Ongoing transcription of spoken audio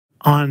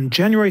On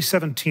January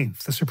 17th,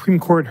 the Supreme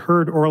Court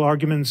heard oral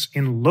arguments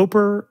in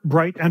Loper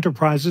Bright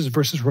Enterprises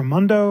versus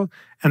Raimondo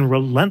and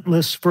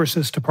Relentless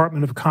versus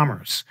Department of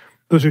Commerce.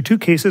 Those are two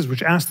cases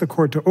which asked the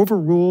court to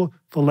overrule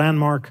the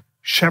landmark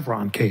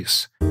Chevron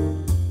case.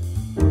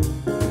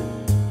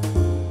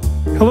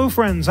 Hello,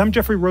 friends. I'm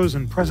Jeffrey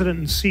Rosen, President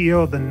and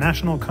CEO of the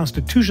National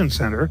Constitution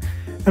Center,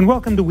 and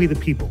welcome to We the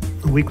People,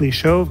 a weekly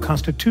show of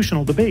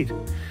constitutional debate.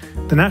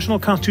 The National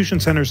Constitution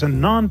Center is a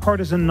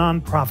nonpartisan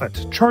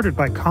nonprofit chartered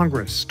by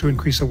Congress to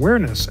increase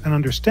awareness and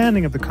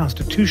understanding of the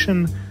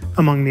Constitution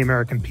among the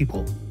American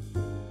people.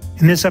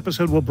 In this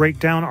episode, we'll break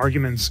down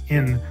arguments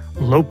in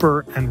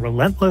Loper and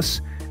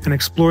Relentless and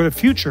explore the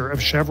future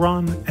of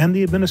Chevron and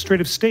the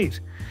administrative state.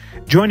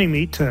 Joining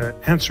me to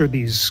answer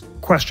these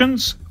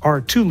questions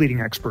are two leading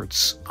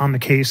experts on the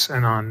case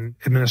and on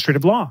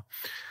administrative law.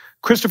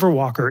 Christopher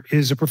Walker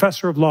is a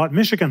professor of law at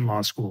Michigan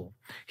Law School.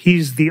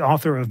 He's the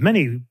author of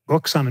many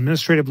books on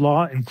administrative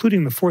law,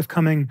 including the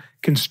forthcoming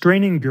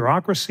Constraining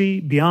Bureaucracy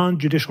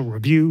Beyond Judicial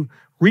Review,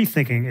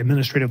 Rethinking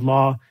Administrative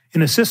Law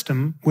in a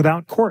System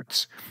Without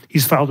Courts.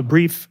 He's filed a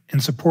brief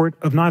in support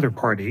of neither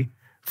party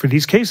for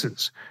these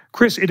cases.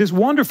 Chris, it is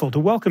wonderful to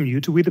welcome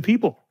you to We the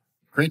People.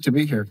 Great to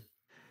be here.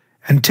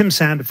 And Tim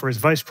Sandefur is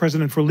Vice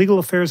President for Legal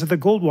Affairs at the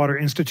Goldwater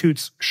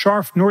Institute's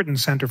Scharf Norton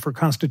Center for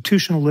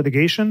Constitutional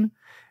Litigation,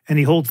 and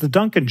he holds the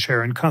Duncan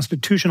Chair in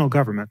Constitutional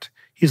Government.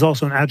 He's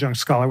also an adjunct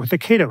scholar with the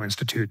Cato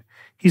Institute.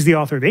 He's the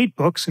author of 8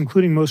 books,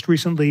 including most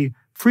recently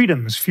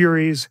Freedom's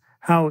Furies,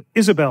 How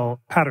Isabel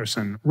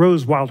Patterson,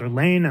 Rose Wilder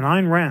Lane, and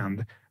Ayn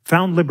Rand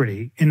Found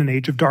Liberty in an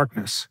Age of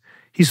Darkness.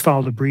 He's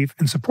filed a brief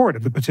in support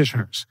of the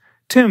petitioners.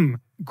 Tim,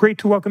 great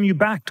to welcome you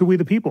back to We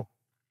the People.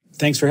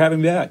 Thanks for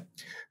having me back.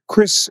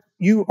 Chris,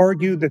 you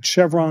argue that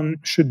Chevron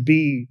should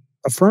be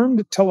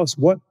affirmed. Tell us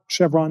what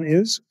Chevron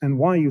is and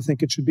why you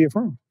think it should be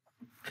affirmed.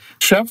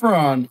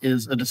 Chevron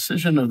is a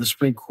decision of the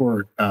Supreme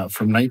Court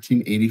from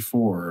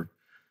 1984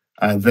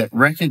 that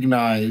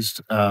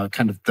recognized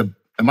in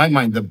my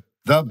mind,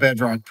 the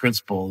bedrock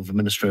principle of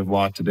administrative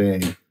law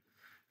today,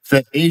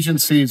 that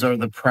agencies are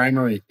the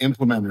primary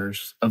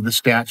implementers of the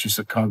statutes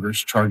that Congress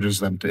charges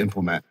them to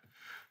implement.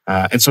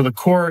 And so the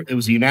court, it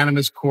was a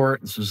unanimous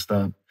court. This was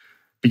the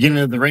beginning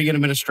of the Reagan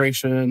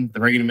administration. The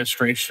Reagan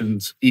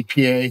administration's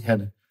EPA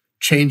had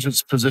changed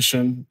its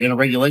position in a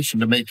regulation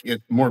to make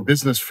it more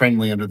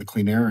business-friendly under the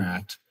Clean Air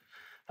Act.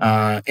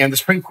 And the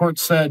Supreme Court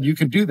said you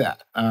can do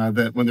that,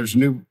 that when there's a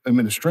new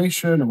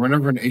administration or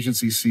whenever an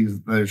agency sees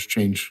there's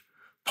changed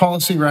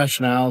policy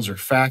rationales or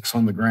facts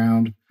on the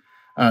ground,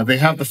 they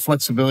have the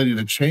flexibility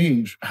to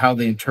change how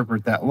they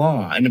interpret that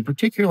law. And in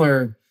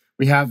particular,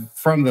 we have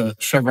from the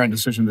Chevron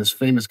decision this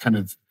famous kind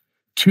of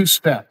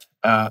two-step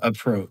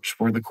approach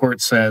where the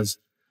court says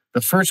the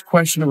first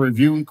question a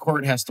reviewing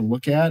court has to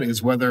look at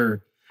is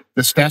whether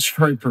the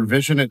statutory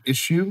provision at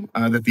issue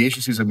that the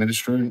agency is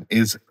administering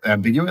is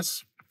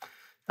ambiguous.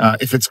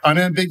 If it's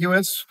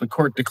unambiguous, the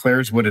court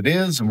declares what it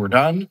is and we're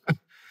done.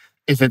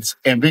 If it's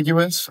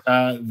ambiguous,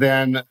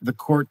 then the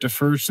court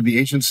defers to the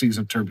agency's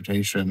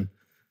interpretation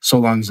so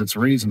long as it's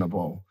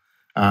reasonable.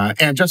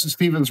 And Justice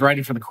Stevens,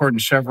 writing for the court in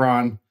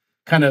Chevron,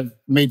 kind of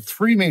made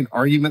 3 main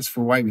arguments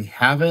for why we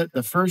have it.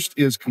 The first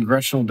is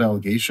congressional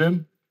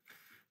delegation,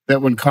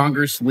 that when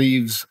Congress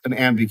leaves an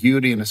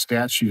ambiguity in a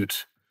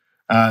statute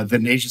that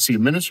an agency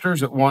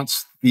administers, it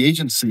wants the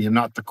agency and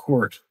not the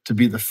court to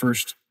be the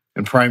first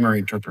and primary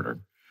interpreter.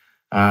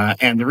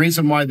 And the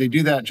reason why they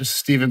do that, just as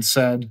Stevens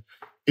said,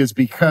 is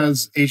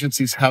because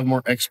agencies have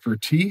more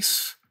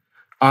expertise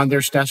on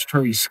their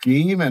statutory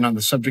scheme and on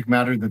the subject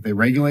matter that they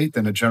regulate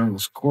than a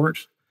generalist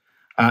court.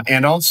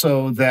 And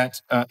also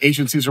that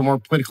agencies are more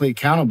politically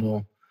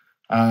accountable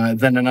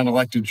than an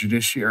unelected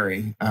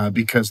judiciary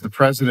because the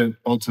president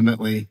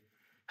ultimately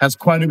has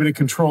quite a bit of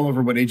control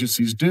over what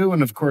agencies do.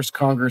 And of course,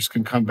 Congress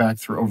can come back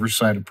through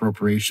oversight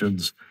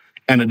appropriations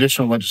and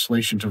additional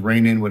legislation to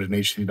rein in what an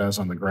agency does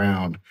on the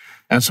ground.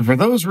 And so for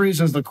those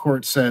reasons, the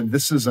court said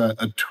this is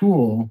a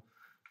tool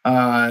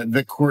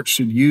that courts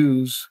should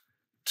use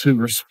to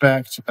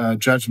respect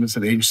judgments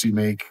that agencies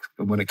make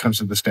when it comes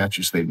to the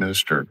statutes they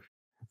administer.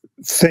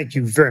 Thank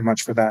you very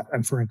much for that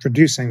and for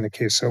introducing the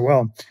case so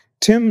well.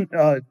 Tim,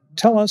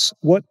 tell us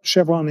what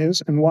Chevron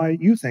is and why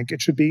you think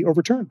it should be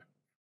overturned.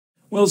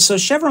 Well, so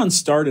Chevron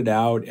started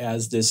out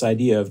as this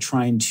idea of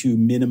trying to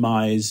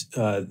minimize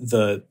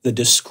the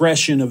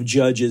discretion of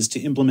judges to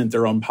implement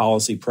their own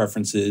policy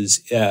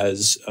preferences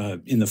as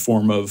in the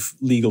form of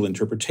legal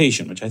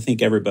interpretation, which I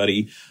think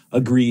everybody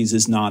agrees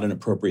is not an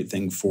appropriate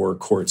thing for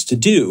courts to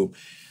do.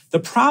 The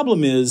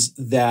problem is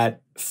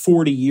that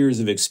 40 years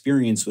of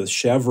experience with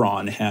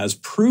Chevron has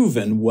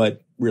proven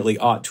what really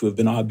ought to have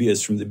been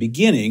obvious from the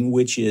beginning,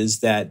 which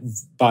is that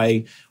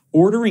by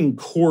ordering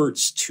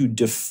courts to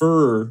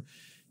defer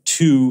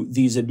to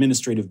these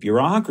administrative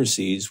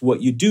bureaucracies,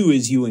 what you do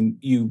is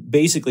you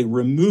basically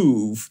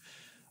remove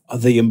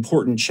the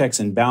important checks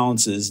and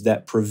balances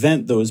that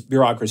prevent those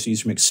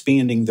bureaucracies from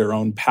expanding their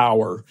own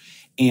power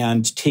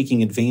and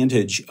taking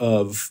advantage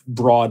of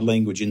broad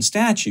language in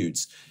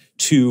statutes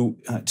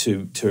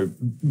to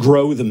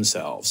grow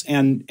themselves.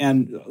 And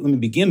let me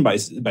begin by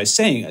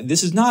saying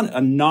this is not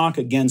a knock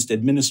against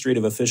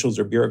administrative officials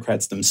or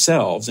bureaucrats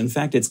themselves. In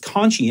fact, it's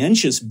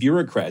conscientious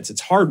bureaucrats,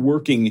 it's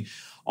hardworking,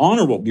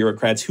 honorable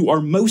bureaucrats who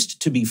are most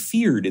to be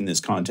feared in this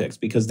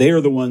context, because they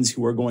are the ones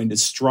who are going to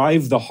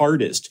strive the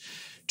hardest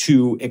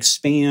to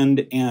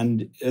expand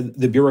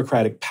the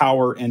bureaucratic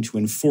power and to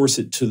enforce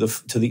it to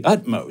the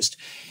utmost.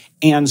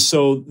 And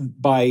so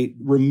by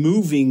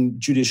removing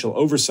judicial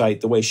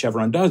oversight the way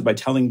Chevron does, by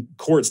telling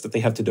courts that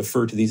they have to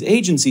defer to these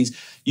agencies,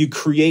 you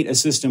create a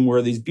system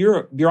where these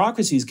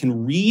bureaucracies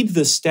can read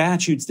the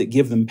statutes that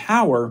give them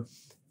power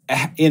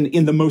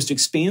in the most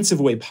expansive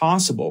way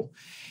possible.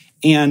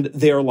 And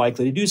they are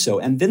likely to do so.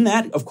 And then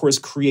that, of course,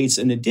 creates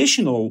an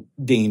additional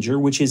danger,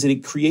 which is that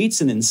it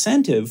creates an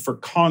incentive for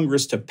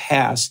Congress to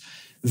pass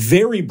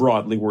very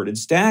broadly worded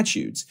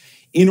statutes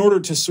in order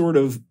to sort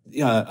of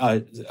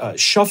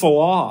shuffle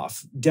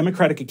off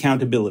democratic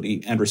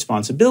accountability and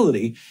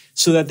responsibility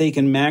so that they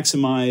can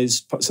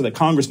so that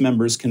Congress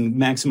members can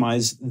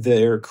maximize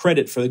their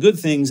credit for the good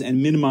things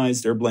and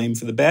minimize their blame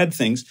for the bad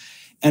things,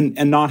 and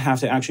not have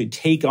to actually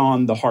take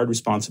on the hard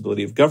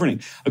responsibility of governing.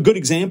 A good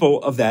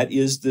example of that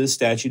is the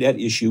statute at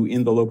issue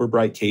in the Loper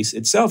Bright case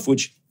itself,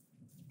 which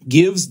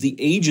gives the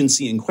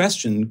agency in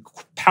question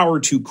power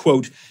to,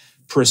 quote,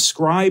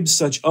 prescribe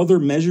such other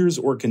measures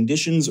or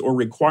conditions or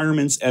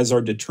requirements as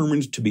are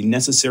determined to be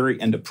necessary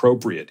and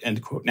appropriate,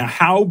 end quote. Now,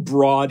 how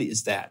broad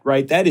is that,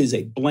 right? That is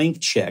a blank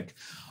check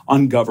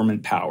on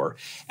government power.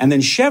 And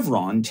then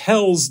Chevron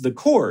tells the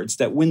courts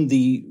that when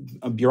the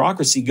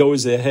bureaucracy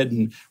goes ahead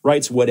and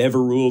writes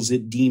whatever rules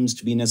it deems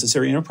to be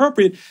necessary and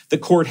appropriate, the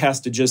court has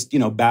to just,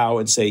 bow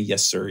and say,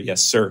 yes, sir,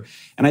 yes, sir.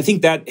 And I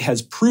think that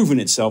has proven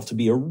itself to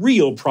be a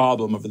real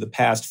problem over the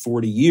past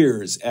 40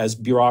 years as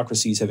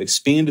bureaucracies have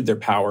expanded their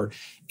power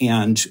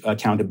and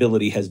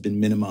accountability has been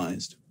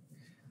minimized.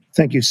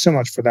 Thank you so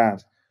much for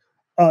that.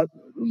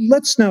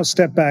 Let's now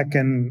step back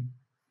and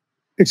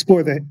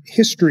explore the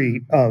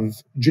history of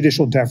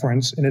judicial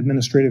deference in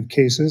administrative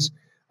cases.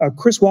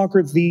 Chris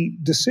Walker, the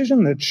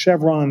decision that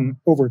Chevron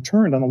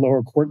overturned on the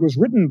lower court was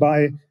written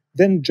by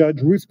then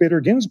Judge Ruth Bader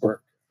Ginsburg,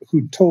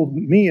 who told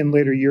me in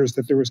later years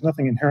that there was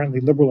nothing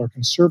inherently liberal or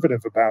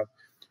conservative about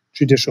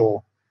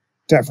judicial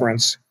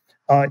deference.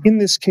 In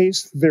this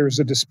case, there's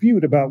a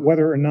dispute about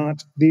whether or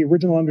not the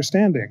original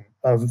understanding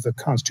of the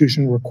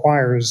Constitution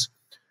requires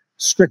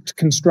strict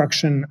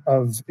construction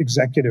of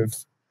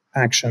executive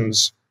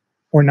actions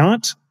or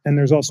not. And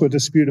there's also a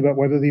dispute about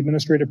whether the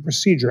Administrative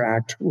Procedure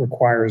Act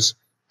requires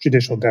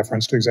judicial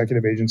deference to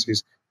executive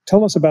agencies.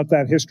 Tell us about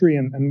that history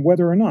and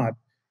whether or not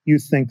you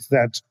think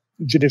that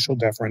judicial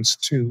deference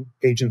to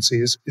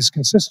agencies is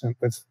consistent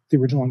with the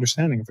original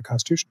understanding of the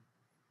Constitution.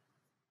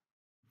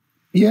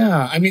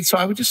 Yeah, so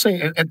I would just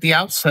say at the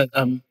outset,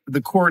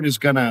 the court is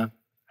going to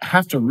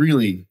have to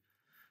really,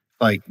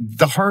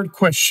 the hard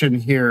question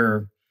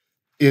here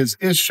is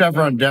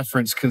Chevron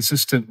deference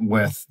consistent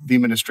with the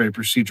Administrative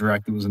Procedure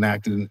Act that was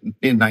enacted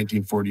in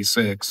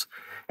 1946?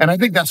 And I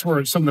think that's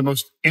where some of the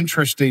most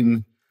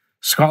interesting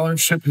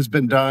scholarship has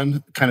been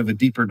done, kind of a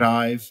deeper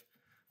dive.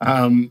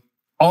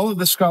 All of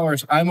the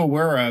scholars I'm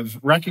aware of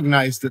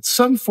recognize that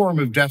some form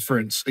of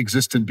deference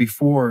existed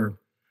before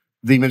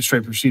the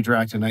Administrative Procedure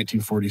Act in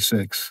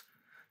 1946.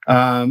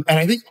 And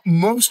I think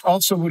most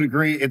also would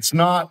agree it's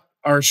not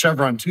our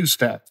Chevron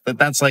two-step,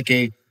 that's like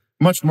a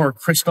much more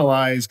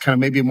crystallized, kind of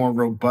maybe a more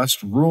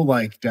robust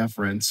rule-like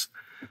deference.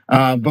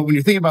 But when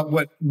you think about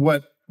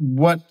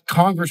what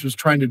Congress was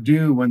trying to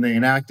do when they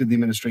enacted the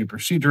Administrative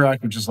Procedure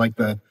Act, which is like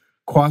the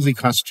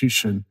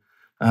quasi-constitution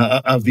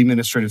of the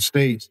administrative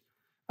state,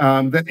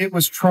 that it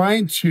was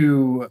trying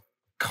to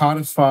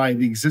codify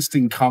the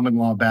existing common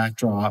law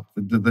backdrop,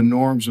 the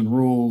norms and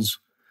rules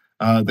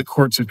the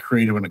courts had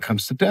created when it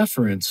comes to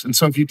deference. And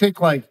so if you take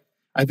I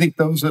think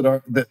those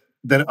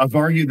that have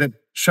argued that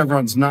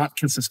Chevron's not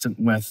consistent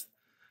with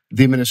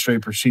the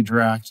Administrative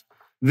Procedure Act,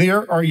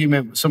 their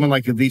argument, someone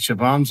like Aditya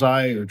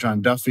Bamzai or John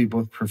Duffy,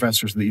 both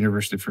professors at the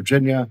University of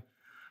Virginia,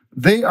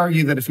 they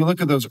argue that if you look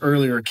at those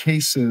earlier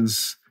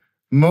cases,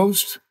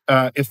 most,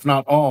 if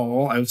not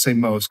all, I would say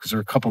most, because there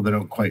are a couple that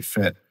don't quite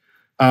fit,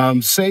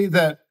 say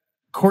that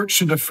courts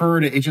should defer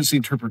to agency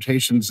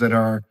interpretations that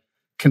are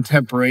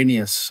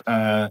contemporaneous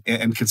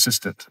and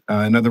consistent.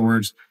 In other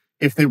words,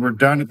 if they were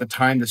done at the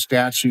time the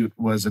statute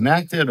was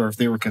enacted, or if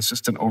they were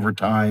consistent over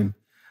time,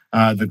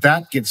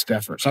 that gets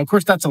deference. Now, of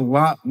course, that's a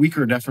lot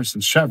weaker deference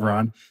than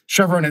Chevron.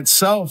 Chevron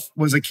itself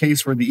was a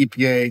case where the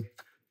EPA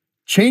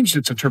changed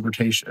its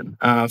interpretation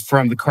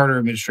from the Carter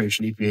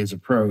administration EPA's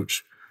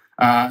approach.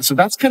 So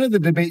that's kind of the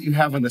debate you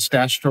have on the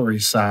statutory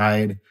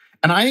side.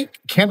 And I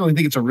candidly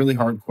think it's a really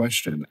hard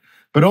question.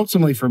 But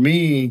ultimately, for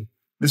me,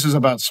 this is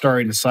about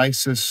stare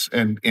decisis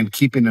and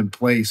keeping in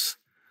place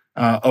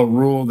a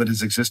rule that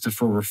has existed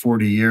for over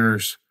 40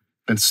 years,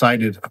 been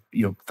cited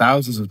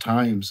thousands of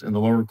times in the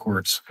lower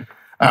courts.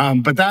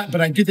 But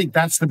I do think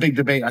that's the big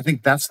debate. I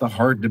think that's the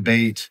hard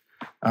debate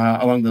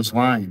along those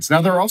lines.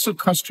 Now, there are also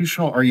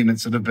constitutional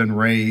arguments that have been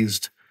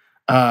raised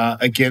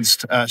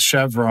against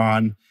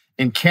Chevron.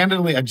 And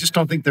candidly, I just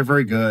don't think they're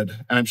very good.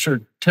 And I'm sure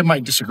Tim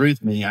might disagree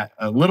with me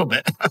a little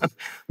bit,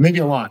 maybe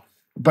a lot.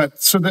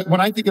 But so that when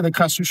I think of the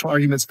constitutional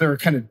arguments, there are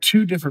kind of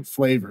two different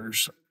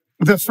flavors.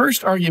 The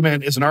first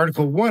argument is an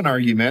Article 1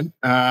 argument.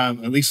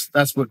 At least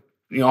that's what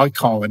I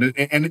call it.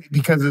 And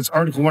because it's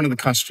Article 1 of the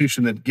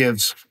Constitution that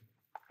gives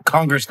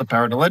Congress the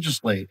power to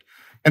legislate.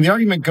 And the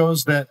argument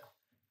goes that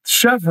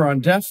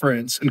Chevron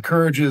deference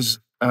encourages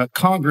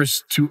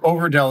Congress to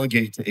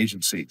overdelegate to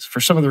agencies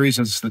for some of the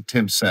reasons that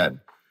Tim said.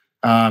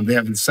 They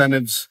have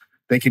incentives.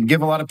 They can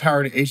give a lot of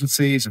power to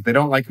agencies. If they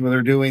don't like what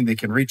they're doing, they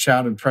can reach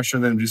out and pressure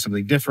them to do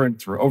something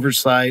different through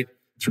oversight,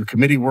 through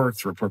committee work,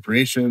 through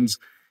appropriations.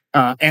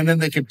 And then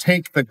they can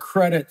take the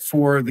credit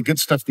for the good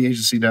stuff the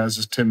agency does,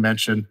 as Tim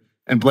mentioned,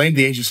 and blame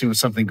the agency when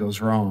something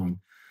goes wrong.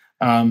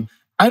 I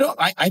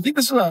think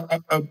this is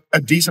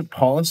a decent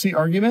policy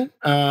argument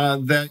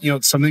that,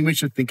 it's something we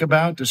should think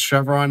about. Does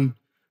Chevron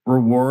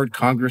reward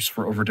Congress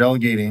for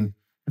overdelegating?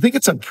 I think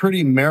it's a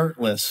pretty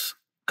meritless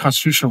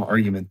constitutional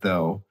argument,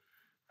 though.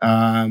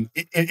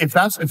 If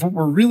what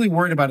we're really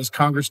worried about is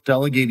Congress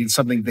delegating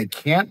something they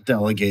can't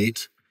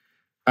delegate,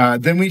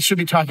 then we should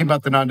be talking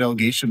about the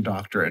non-delegation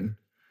doctrine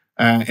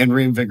and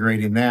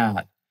reinvigorating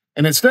that.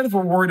 And instead, if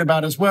we're worried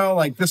about as well,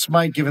 like this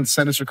might give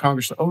incentives for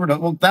Congress to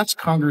overdelegate, well, that's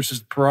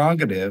Congress's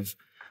prerogative.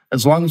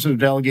 As long as they're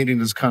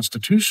delegating is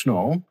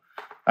constitutional,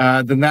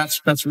 then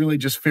that's really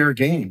just fair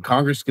game.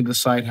 Congress can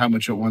decide how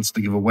much it wants to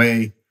give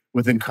away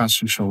within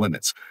constitutional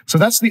limits. So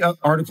that's the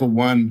Article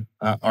 1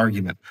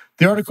 argument.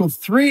 The Article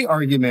 3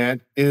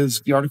 argument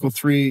is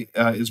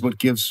is what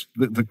gives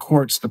the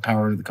courts the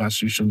power of the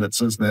Constitution that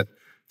says that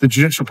the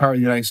judicial power of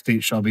the United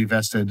States shall be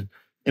vested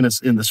in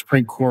the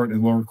Supreme Court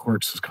and lower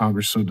courts as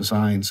Congress so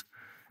designs.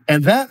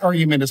 And that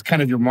argument is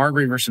kind of your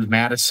Marbury versus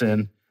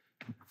Madison.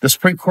 The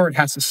Supreme Court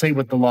has to say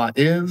what the law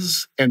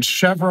is, and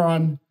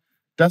Chevron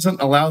doesn't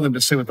allow them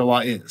to say what the law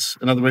is.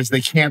 In other words, they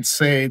can't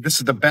say this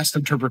is the best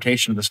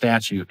interpretation of the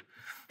statute.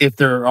 If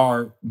there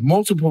are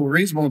multiple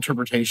reasonable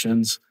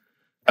interpretations,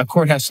 a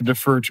court has to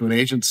defer to an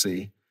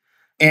agency.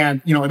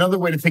 And another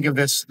way to think of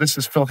this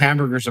is Phil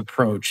Hamburger's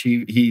approach.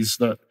 He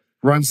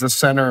runs the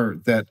center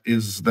that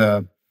is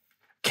the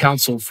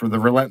counsel for the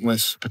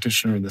Relentless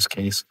petitioner in this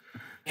case.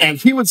 And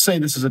he would say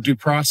this is a due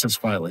process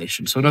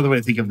violation. So another way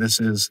to think of this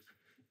is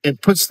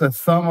it puts the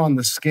thumb on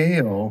the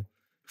scale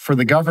for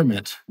the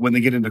government when they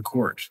get into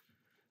court.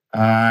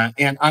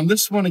 And on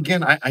this one,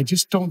 again, I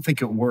just don't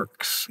think it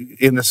works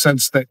in the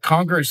sense that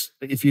Congress,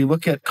 if you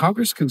look at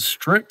Congress, can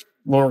strip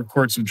lower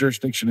courts of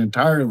jurisdiction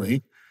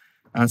entirely.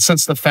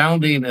 Since the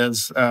founding,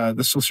 as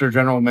the Solicitor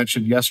General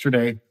mentioned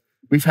yesterday,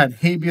 we've had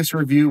habeas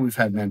review, we've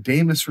had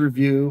mandamus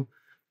review.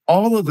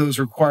 All of those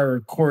require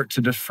a court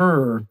to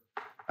defer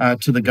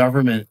to the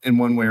government in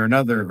one way or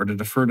another, or to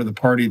defer to the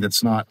party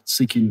that's not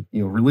seeking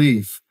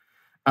relief.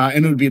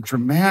 And it would be a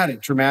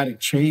dramatic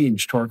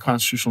change to our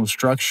constitutional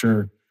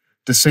structure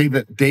to say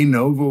that de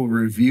novo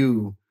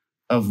review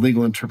of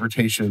legal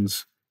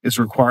interpretations is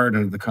required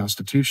under the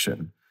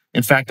Constitution.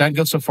 In fact, I'd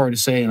go so far to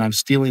say, and I'm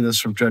stealing this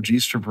from Judge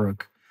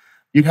Easterbrook,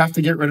 you'd have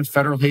to get rid of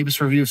federal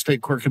habeas review of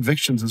state court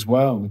convictions as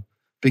well,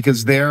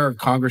 because there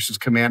Congress has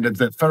commanded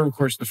that federal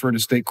courts defer to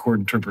state court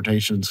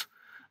interpretations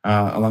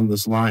along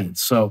those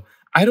lines. So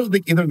I don't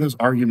think either of those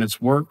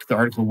arguments work, the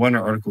Article 1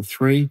 or Article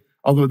 3,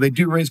 although they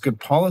do raise good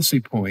policy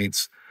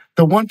points.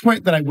 The one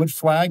point that I would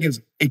flag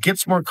is it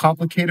gets more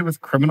complicated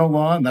with criminal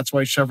law, and that's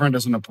why Chevron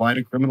doesn't apply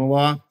to criminal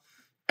law.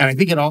 And I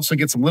think it also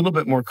gets a little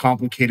bit more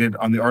complicated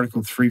on the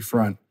Article 3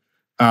 front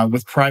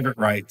with private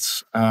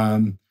rights,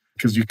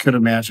 because you could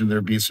imagine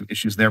there'd be some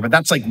issues there. But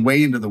that's like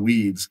way into the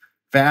weeds.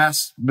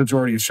 Vast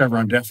majority of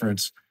Chevron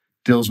deference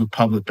deals with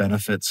public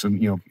benefits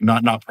and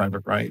not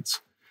private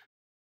rights.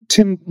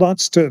 Tim,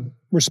 lots to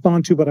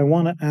respond to, but I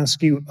want to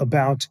ask you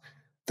about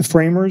the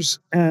framers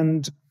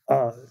and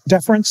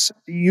deference.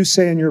 You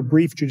say in your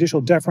brief, judicial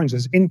deference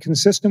is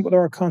inconsistent with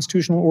our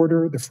constitutional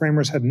order. The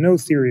framers had no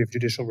theory of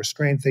judicial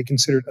restraint. They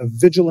considered a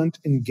vigilant,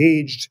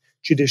 engaged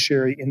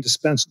judiciary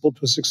indispensable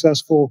to a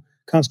successful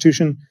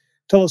constitution.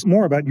 Tell us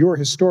more about your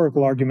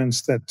historical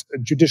arguments that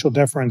judicial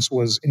deference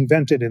was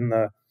invented in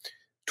the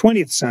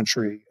 20th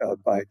century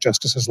by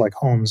justices like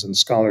Holmes and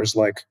scholars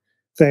like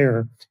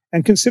Thayer,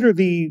 and consider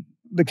the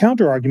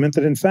counter-argument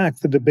that, in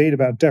fact, the debate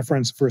about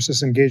deference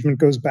versus engagement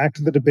goes back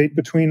to the debate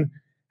between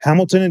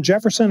Hamilton and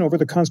Jefferson over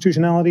the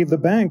constitutionality of the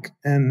bank,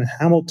 and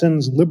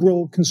Hamilton's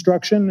liberal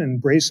construction,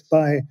 embraced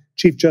by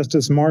Chief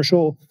Justice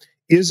Marshall,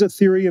 is a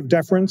theory of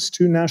deference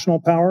to national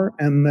power,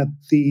 and that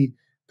the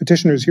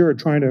petitioners here are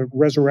trying to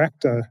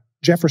resurrect a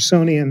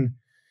Jeffersonian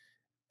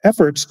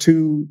efforts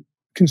to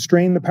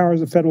constrain the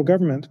powers of the federal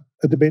government,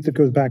 a debate that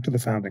goes back to the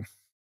founding.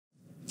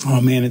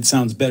 Oh, man, it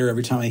sounds better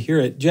every time I hear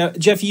it.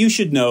 Jeff, you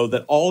should know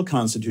that all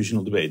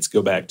constitutional debates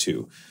go back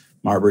to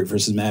Marbury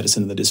versus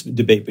Madison, and the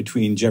debate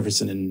between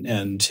Jefferson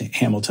and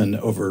Hamilton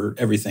over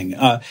everything.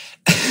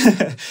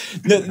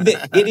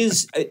 It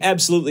is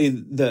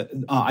absolutely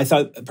I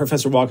thought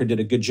Professor Walker did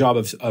a good job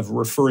of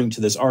referring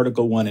to this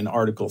Article 1 and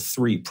Article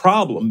 3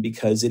 problem,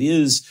 because it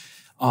is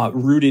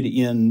rooted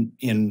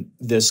in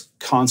this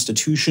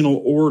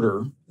constitutional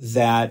order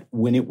that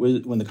when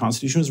the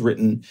Constitution was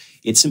written,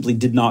 it simply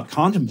did not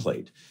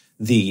contemplate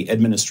the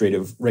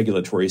administrative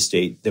regulatory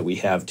state that we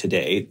have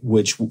today,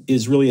 which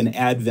is really an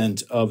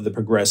advent of the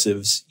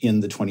progressives in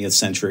the 20th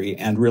century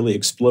and really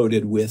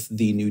exploded with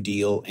the New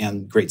Deal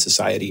and Great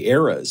Society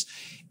eras.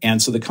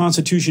 And so the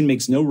Constitution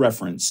makes no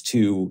reference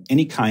to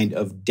any kind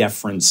of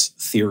deference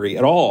theory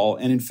at all.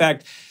 And in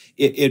fact,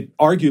 it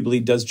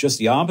arguably does just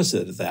the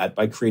opposite of that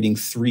by creating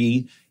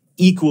three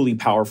equally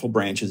powerful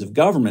branches of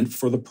government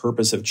for the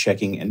purpose of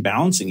checking and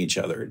balancing each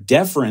other.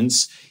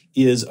 Deference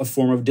is a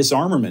form of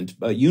disarmament,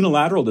 a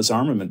unilateral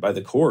disarmament by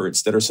the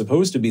courts that are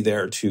supposed to be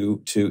there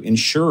to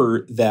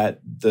ensure that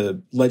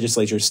the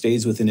legislature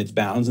stays within its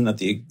bounds and that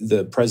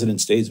the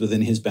president stays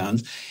within his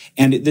bounds.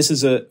 And this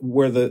is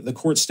where the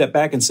courts step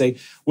back and say,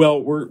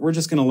 well, we're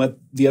just going to let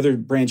the other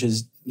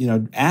branches,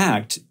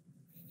 act.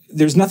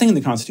 There's nothing in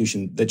the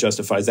Constitution that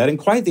justifies that. And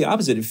quite the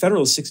opposite. In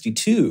Federalist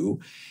 62,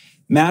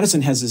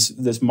 Madison has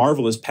this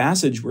marvelous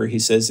passage where he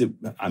says,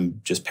 I'm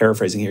just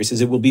paraphrasing here, he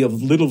says, it will be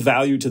of little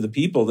value to the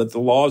people that the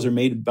laws are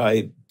made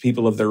by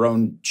people of their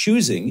own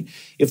choosing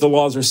if the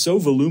laws are so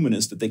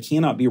voluminous that they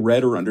cannot be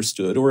read or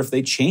understood, or if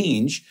they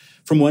change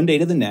from one day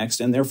to the next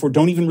and therefore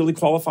don't even really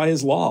qualify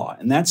as law.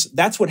 And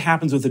that's what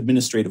happens with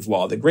administrative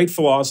law. The great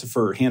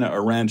philosopher Hannah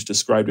Arendt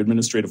described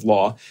administrative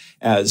law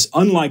as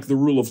unlike the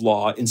rule of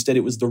law, instead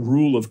it was the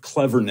rule of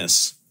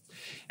cleverness.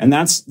 And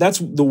that's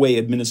the way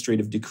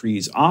administrative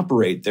decrees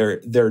operate.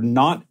 They're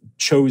not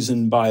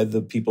chosen by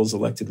the people's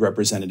elected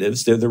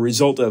representatives. They're the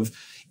result of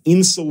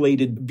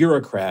insulated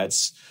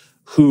bureaucrats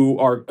who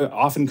are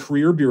often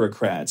career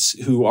bureaucrats,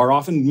 who are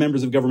often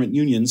members of government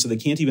unions, so they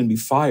can't even be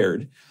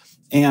fired,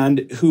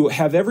 and who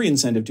have every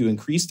incentive to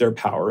increase their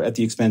power at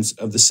the expense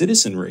of the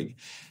citizenry.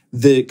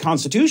 The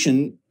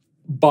Constitution,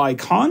 by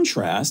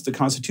contrast, the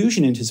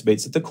Constitution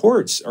anticipates that the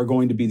courts are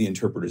going to be the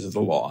interpreters of the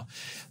law.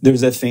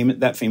 There's that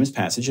famous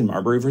passage in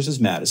Marbury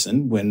versus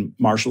Madison when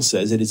Marshall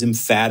says it is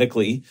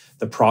emphatically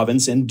the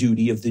province and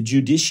duty of the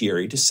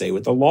judiciary to say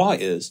what the law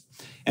is.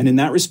 And in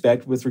that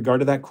respect, with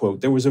regard to that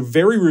quote, there was a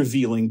very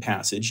revealing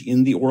passage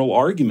in the oral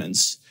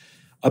arguments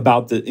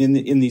about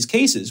in these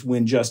cases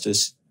when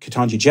Justice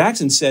Ketanji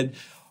Jackson said,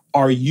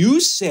 are you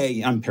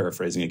saying, I'm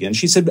paraphrasing again,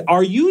 she said,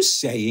 are you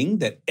saying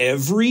that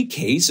every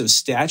case of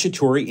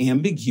statutory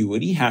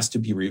ambiguity has to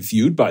be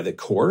reviewed by the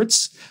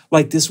courts?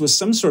 Like this was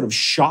some sort of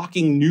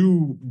shocking,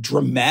 new,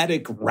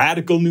 dramatic,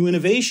 radical new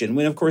innovation,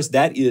 when of course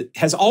that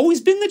has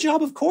always been the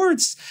job of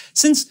courts.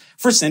 Since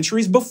for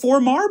centuries before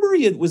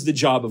Marbury, it was the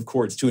job of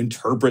courts to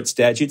interpret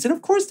statutes. And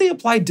of course they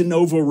applied de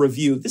novo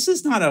review. This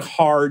is not a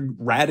hard,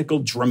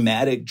 radical,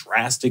 dramatic,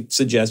 drastic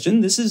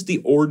suggestion. This is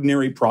the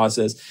ordinary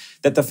process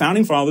that the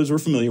founding fathers were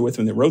familiar with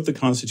when they wrote the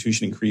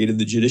Constitution and created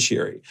the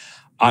judiciary.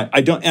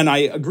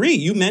 I agree.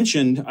 You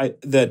mentioned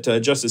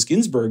that Justice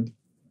Ginsburg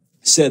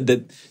said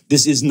that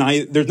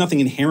there's nothing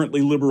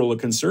inherently liberal or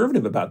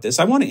conservative about this.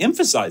 I want to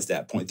emphasize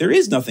that point. There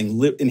is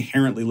nothing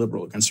inherently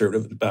liberal or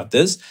conservative about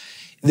this.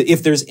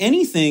 If there's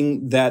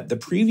anything that the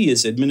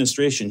previous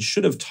administration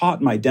should have taught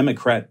my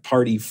Democrat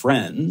Party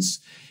friends,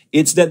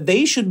 it's that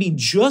they should be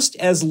just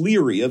as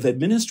leery of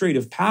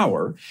administrative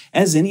power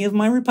as any of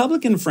my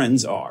Republican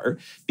friends are,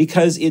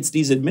 because it's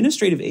these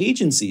administrative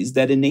agencies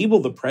that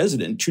enable the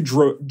president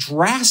to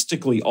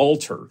drastically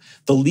alter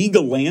the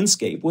legal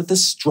landscape with the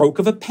stroke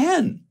of a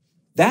pen.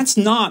 That's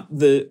not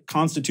the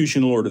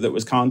constitutional order that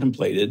was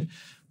contemplated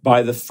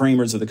by the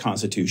framers of the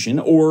Constitution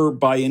or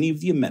by any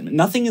of the amendments.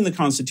 Nothing in the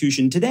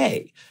Constitution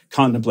today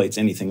contemplates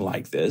anything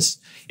like this.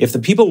 If the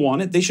people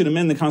want it, they should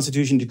amend the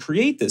Constitution to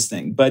create this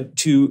thing. But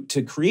to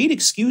create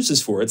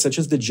excuses for it, such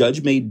as the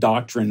judge-made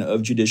doctrine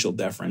of judicial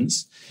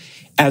deference,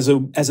 as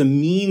a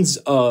means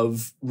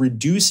of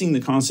reducing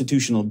the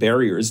constitutional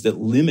barriers that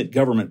limit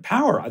government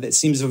power, that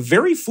seems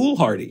very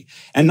foolhardy.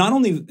 And not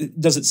only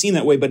does it seem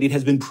that way, but it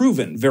has been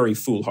proven very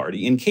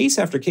foolhardy in case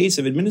after case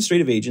of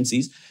administrative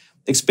agencies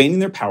expanding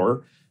their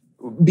power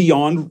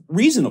beyond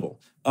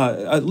reasonable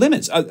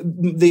limits.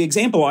 The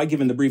example I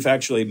give in the brief,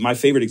 actually, my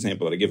favorite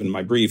example that I give in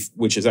my brief,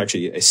 which is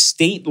actually a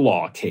state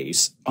law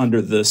case under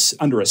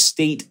a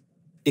state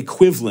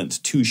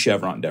equivalent to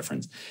Chevron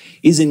deference,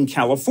 is in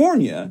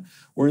California,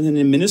 where an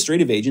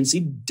administrative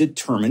agency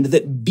determined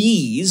that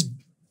bees,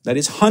 that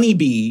is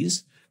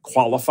honeybees,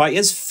 qualify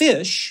as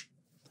fish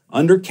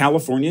under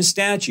California's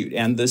statute.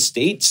 And the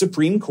state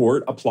Supreme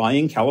Court,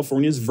 applying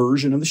California's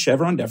version of the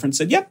Chevron deference,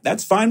 said, yep,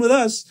 that's fine with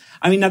us.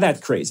 I mean, now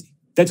that's crazy.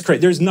 That's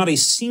crazy. There's not a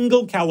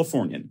single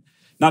Californian,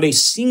 not a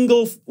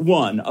single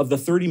one of the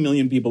 30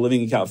 million people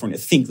living in California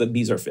think that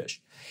bees are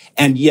fish.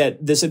 And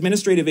yet this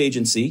administrative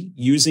agency,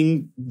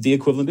 using the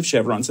equivalent of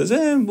Chevron, says,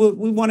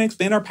 we want to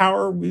expand our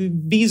power.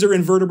 Bees are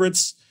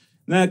invertebrates.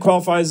 That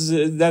qualifies,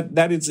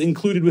 that it's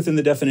included within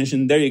the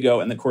definition. There you go.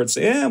 And the courts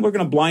say, we're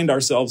going to blind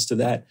ourselves to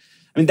that.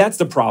 I mean, that's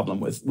the problem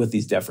with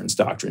these deference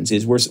doctrines,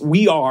 is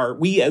we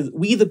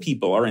the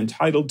people are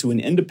entitled to an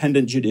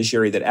independent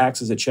judiciary that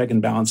acts as a check and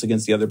balance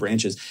against the other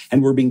branches.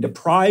 And we're being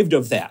deprived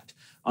of that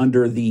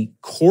under the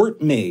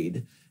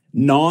court-made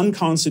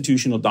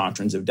non-constitutional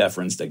doctrines of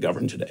deference that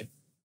govern today.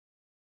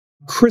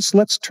 Chris,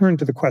 let's turn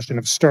to the question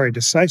of stare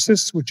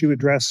decisis, which you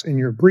address in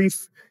your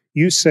brief.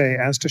 You say,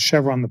 as to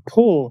Chevron, the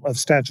pull of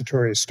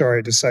statutory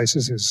stare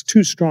decisis is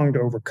too strong to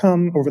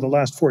overcome. Over the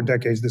last 4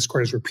 decades, this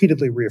court has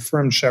repeatedly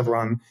reaffirmed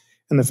Chevron,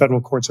 and the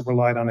federal courts have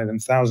relied on it in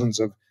thousands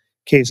of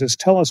cases.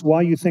 Tell us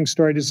why you think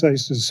stare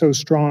decisis is so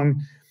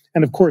strong.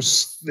 And of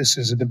course, this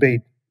is a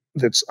debate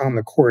that's on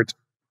the court,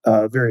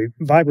 very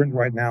vibrant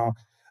right now.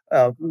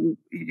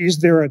 Is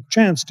there a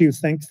chance, do you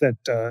think, that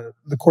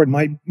the court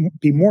might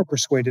be more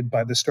persuaded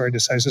by the stare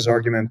decisis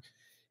argument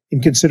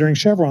in considering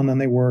Chevron than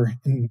they were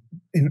in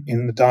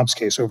the Dobbs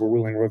case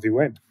overruling Roe v.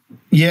 Wade?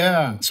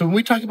 Yeah. So when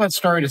we talk about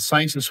stare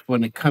decisis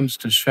when it comes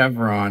to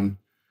Chevron,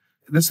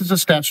 this is a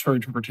statutory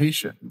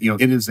interpretation.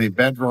 It is a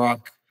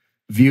bedrock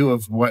view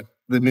of what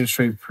the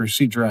Administrative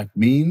Procedure Act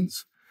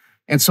means.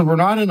 And so we're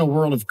not in a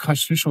world of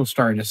constitutional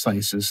stare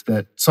decisis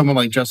that someone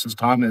like Justice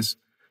Thomas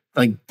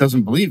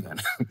doesn't believe in.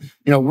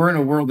 We're in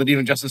a world that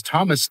even Justice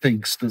Thomas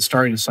thinks that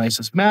stare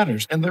decisis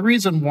matters. And the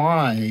reason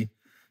why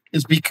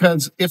is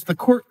because if the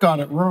court got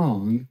it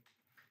wrong,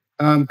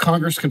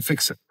 Congress can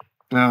fix it.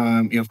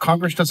 If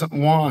Congress doesn't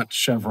want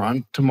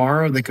Chevron,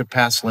 tomorrow they could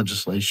pass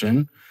legislation.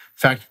 In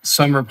fact,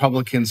 some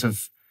Republicans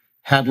have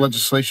had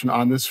legislation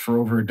on this for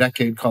over a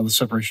decade called the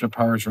Separation of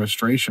Powers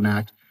Restoration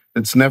Act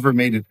that's never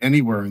made it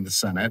anywhere in the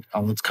Senate,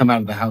 although it's come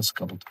out of the House a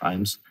couple of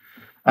times.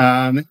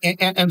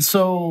 And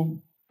so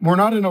we're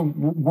not in a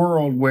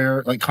world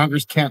where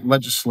Congress can't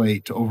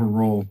legislate to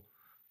overrule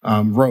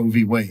Roe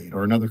v. Wade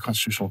or another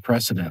constitutional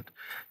precedent.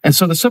 And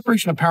so the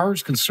separation of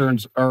powers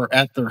concerns are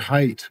at their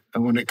height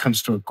when it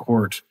comes to a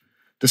court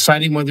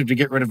deciding whether to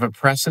get rid of a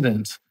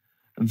precedent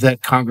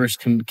that Congress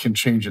can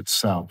change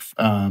itself.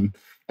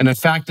 And in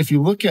fact, if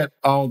you look at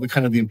all the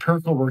kind of the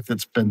empirical work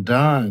that's been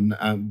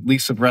done,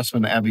 Lisa Bressman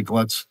and Abby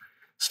Gluck's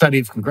study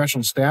of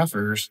congressional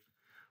staffers,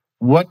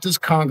 what does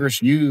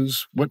Congress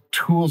use? What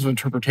tools of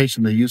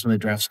interpretation they use when they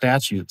draft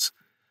statutes?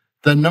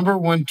 The number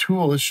one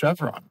tool is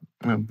Chevron.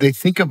 They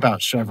think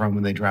about Chevron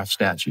when they draft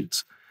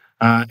statutes.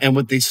 And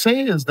what they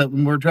say is that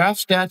when we draft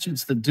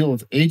statutes that deal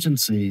with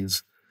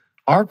agencies,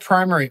 our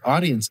primary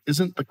audience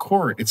isn't the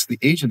court, it's the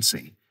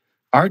agency.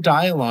 Our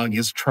dialogue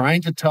is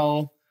trying to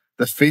tell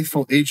the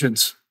faithful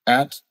agents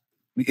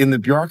in the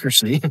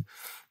bureaucracy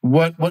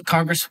what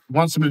Congress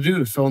wants them to do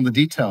to fill in the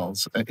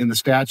details in the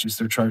statutes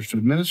they're charged to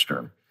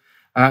administer.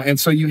 And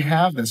so you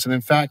have this. And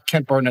in fact,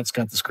 Kent Barnett's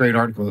got this great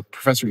article,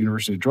 professor at the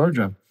University of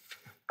Georgia,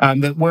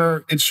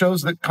 where it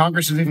shows that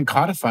Congress has even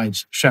codified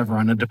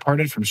Chevron and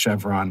departed from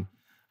Chevron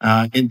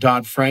in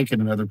Dodd-Frank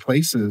and in other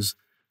places,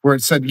 where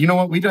it said,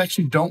 we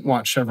actually don't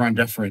want Chevron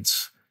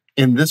deference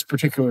in this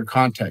particular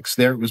context.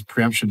 There it was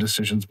preemption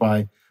decisions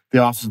by the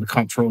Office of the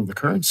Comptroller of the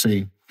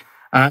Currency.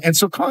 And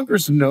so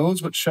Congress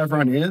knows what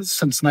Chevron is.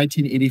 Since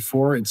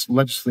 1984, it's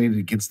legislated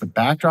against the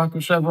backdrop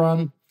of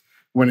Chevron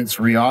when it's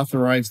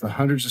reauthorized the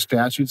hundreds of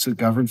statutes that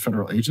govern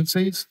federal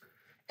agencies.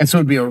 And so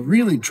it'd be a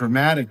really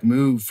dramatic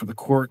move for the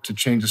court to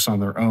change this on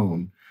their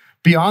own.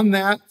 Beyond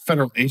that,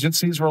 federal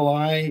agencies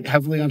rely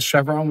heavily on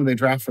Chevron when they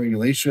draft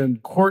regulation.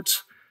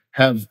 Courts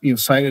have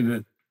cited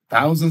it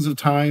thousands of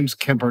times.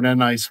 Kent Barnett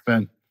and I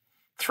spent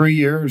 3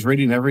 years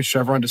reading every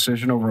Chevron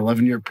decision over an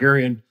 11-year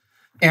period.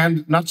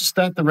 And not just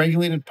that, the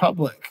regulated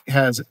public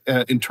has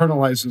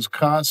internalized those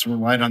costs and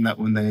relied on that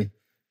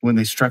when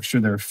they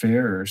structure their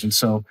affairs. And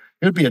so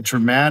it would be a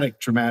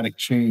dramatic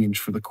change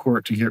for the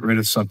court to get rid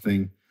of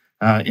something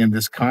in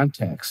this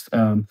context.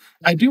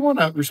 I do want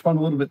to respond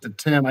a little bit to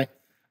Tim.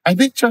 I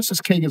think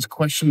Justice Kagan's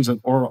questions and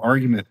oral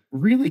argument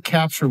really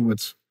capture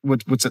what's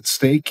at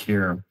stake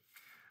here,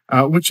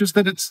 which is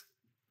that it's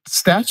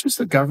statutes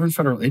that govern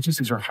federal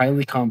agencies are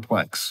highly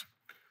complex.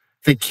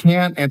 They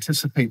can't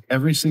anticipate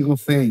every single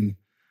thing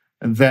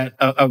that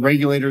a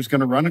regulator is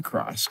going to run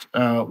across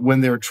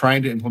when they're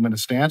trying to implement a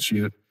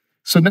statute.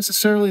 So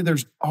necessarily,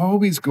 there's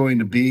always going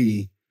to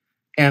be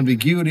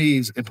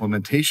ambiguities,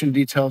 implementation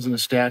details in a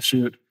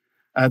statute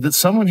that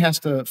someone has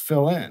to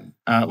fill in.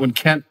 When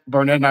Kent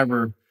Barnett and I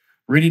were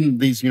reading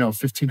these,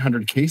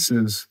 1,500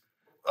 cases,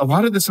 a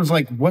lot of this is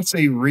like, what's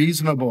a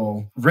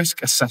reasonable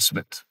risk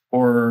assessment?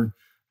 Or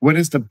what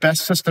is the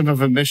best system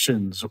of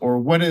emissions? Or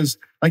what is,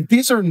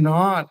 these are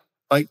not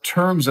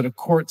terms that a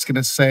court's going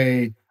to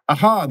say,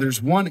 aha,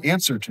 there's one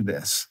answer to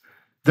this.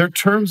 They're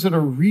terms that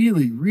are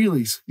really,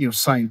 really,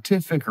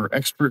 scientific or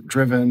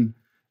expert-driven,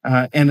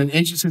 and an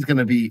agency is going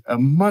to be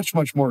much,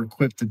 much more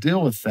equipped to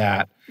deal with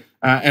that.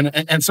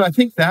 And so I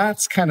think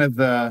that's kind of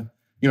the,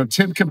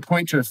 Tim can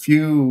point to a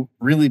few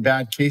really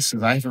bad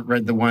cases. I haven't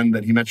read the one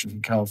that he mentioned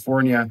from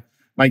California.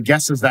 My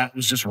guess is that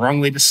was just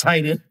wrongly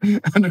decided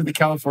under the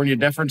California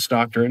deference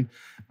doctrine.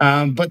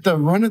 But the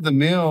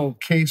run-of-the-mill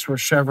case where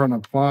Chevron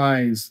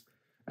applies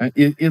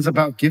is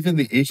about giving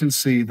the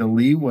agency the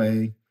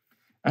leeway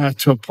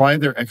to apply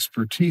their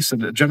expertise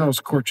that a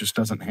general's court just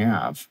doesn't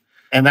have.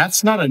 And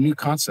that's not a new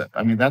concept.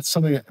 I mean, that's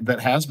something that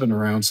has been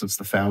around since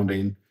the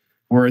founding,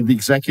 where the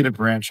executive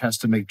branch has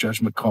to make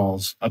judgment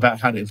calls about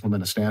how to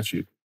implement a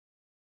statute.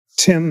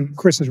 Tim,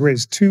 Chris has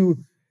raised two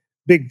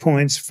big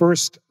points.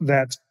 First,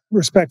 that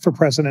respect for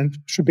precedent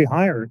should be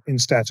higher in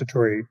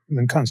statutory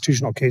than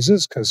constitutional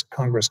cases because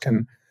Congress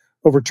can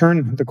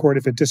overturn the court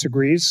if it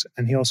disagrees.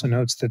 And he also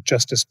notes that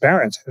Justice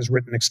Barrett has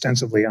written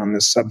extensively on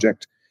this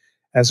subject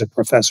as a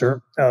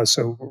professor.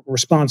 So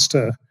response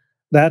to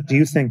that, do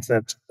you think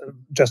that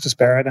Justice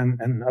Barrett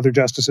and other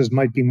justices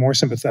might be more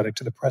sympathetic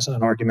to the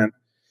precedent argument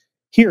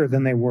here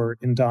than they were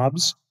in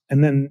Dobbs?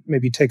 And then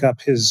maybe take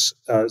up his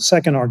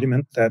second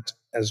argument that,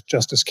 as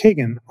Justice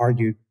Kagan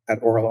argued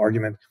at oral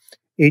argument,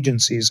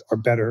 agencies are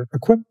better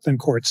equipped than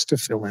courts to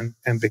fill in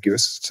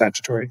ambiguous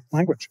statutory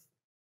language.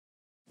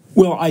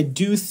 Well, I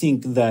do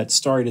think that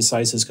stare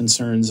decisis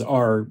concerns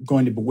are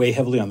going to weigh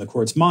heavily on the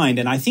court's mind.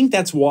 And I think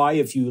that's why,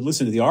 if you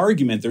listen to the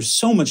argument, there's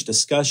so much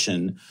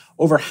discussion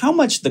over how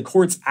much the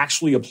courts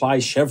actually apply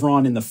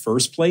Chevron in the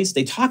first place.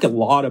 They talk a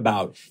lot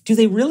about, do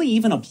they really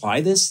even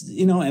apply this?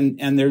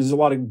 And there's a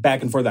lot of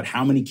back and forth about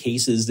how many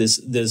cases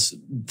this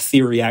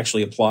theory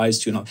actually applies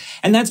to.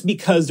 And that's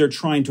because they're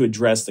trying to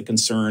address the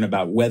concern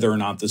about whether or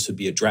not this would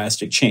be a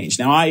drastic change.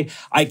 Now,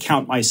 I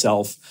count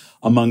myself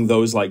among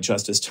those like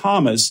Justice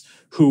Thomas,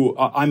 who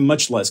I'm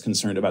much less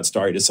concerned about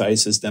stare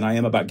decisis than I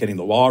am about getting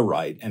the law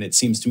right. And it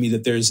seems to me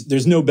that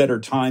there's no better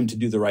time to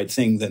do the right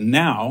thing than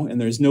now,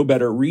 and there's no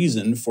better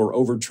reason for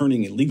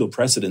overturning a legal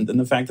precedent than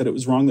the fact that it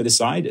was wrongly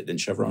decided,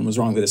 and Chevron was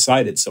wrongly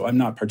decided. So I'm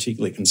not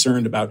particularly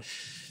concerned about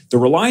the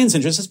reliance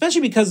interests,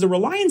 especially because the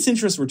reliance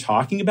interests we're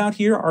talking about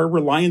here are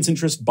reliance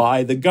interests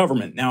by the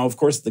government. Now, of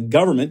course, the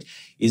government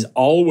is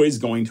always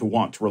going to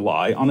want to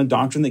rely on a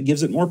doctrine that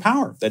gives it more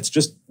power. That's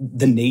just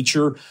the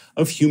nature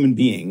of human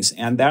beings.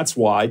 And that's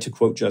why, to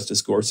quote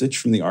Justice Gorsuch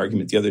from the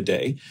argument the other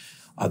day,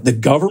 the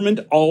government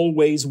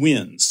always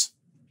wins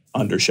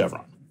under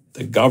Chevron.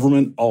 The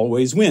government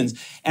always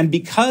wins. And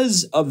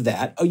because of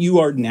that, you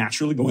are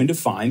naturally going to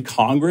find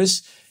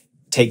Congress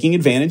taking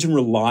advantage and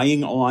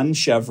relying on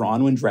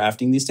Chevron when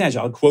drafting these statutes.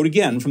 I'll quote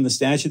again from the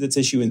statute that's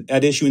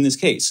at issue in this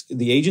case.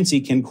 The agency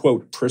can,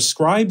 quote,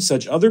 prescribe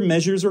such other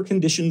measures or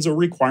conditions or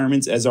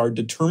requirements as are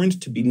determined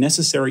to be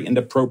necessary and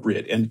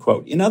appropriate, end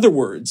quote. In other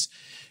words,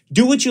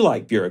 do what you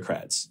like,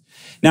 bureaucrats.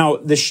 Now,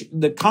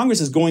 the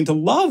Congress is going to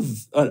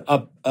love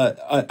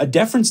a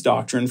deference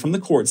doctrine from the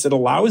courts that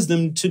allows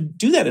them to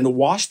do that and to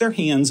wash their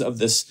hands of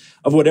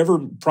whatever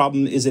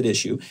problem is at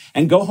issue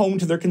and go home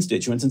to their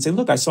constituents and say,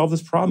 look, I solved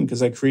this problem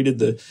because I created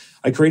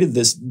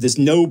this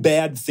no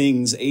bad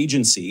things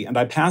agency, and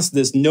I passed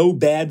this no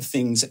bad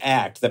things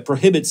act that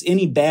prohibits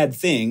any bad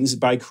things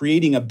by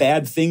creating a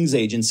bad things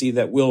agency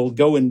that will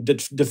go and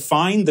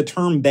define the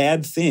term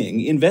bad thing,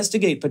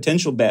 investigate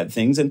potential bad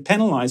things, and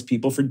penalize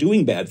people for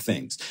doing bad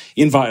things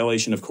in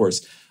violation, of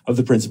course, of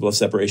the principle of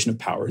separation of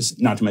powers,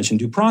 not to mention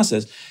due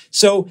process.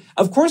 So,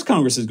 of course,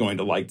 Congress is going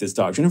to like this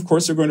doctrine. Of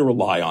course, they're going to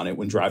rely on it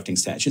when drafting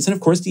statutes. And, of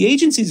course, the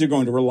agencies are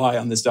going to rely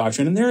on this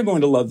doctrine, and they're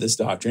going to love this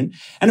doctrine.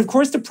 And, of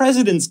course, the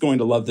president's going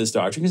to love this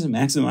doctrine because it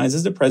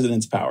maximizes the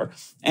president's power.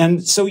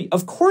 And so,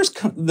 of course,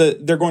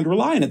 they're going to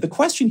rely on it. The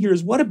question here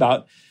is, what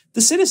about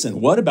the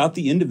citizen? What about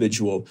the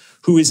individual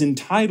who is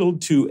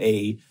entitled to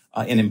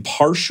an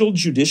impartial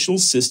judicial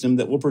system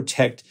that will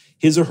protect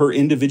his or her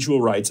individual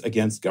rights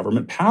against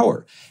government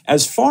power?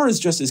 As far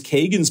as Justice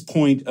Kagan's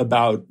point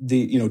about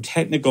the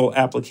technical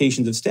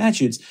applications of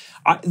statutes,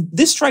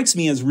 this strikes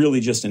me as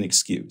really just an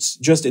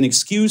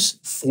excuse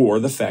for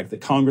the fact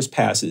that Congress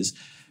passes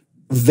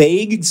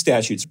vague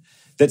statutes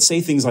that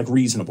say things like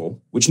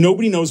reasonable, which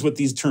nobody knows what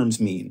these terms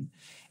mean.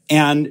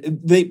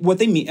 And what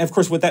they mean, of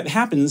course, what that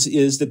happens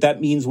is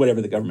that means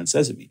whatever the government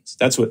says it means.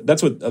 That's what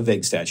a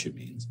vague statute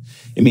means.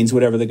 It means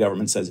whatever the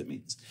government says it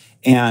means.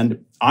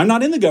 And I'm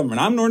not in the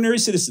government. I'm an ordinary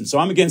citizen, so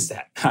I'm against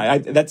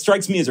that. That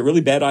strikes me as a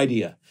really bad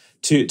idea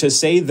to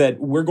say that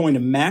we're going to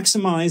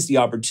maximize the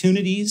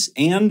opportunities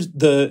and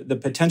the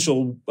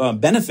potential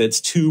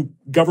benefits to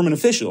government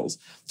officials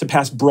to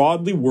pass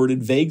broadly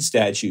worded, vague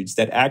statutes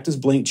that act as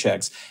blank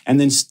checks, and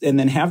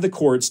then have the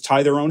courts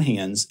tie their own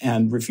hands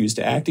and refuse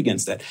to act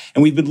against that.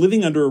 And we've been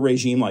living under a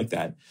regime like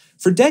that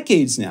for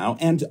decades now,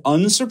 and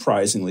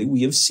unsurprisingly,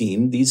 we have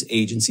seen these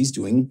agencies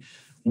doing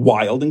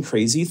wild and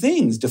crazy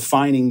things,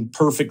 defining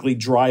perfectly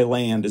dry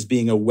land as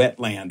being a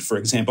wetland, for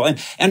example.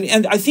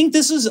 And I think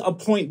this is a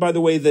point, by the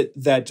way,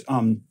 that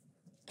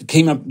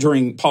came up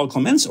during Paul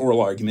Clement's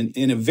oral argument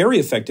in a very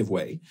effective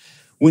way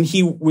when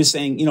he was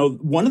saying,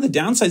 one of the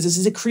downsides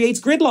is it creates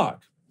gridlock.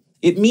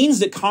 It means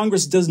that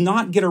Congress does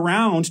not get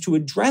around to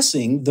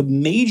addressing the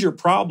major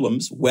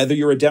problems, whether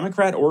you're a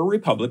Democrat or a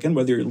Republican,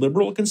 whether you're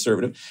liberal or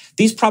conservative.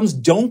 These problems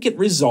don't get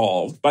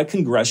resolved by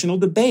congressional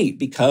debate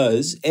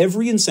because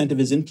every incentive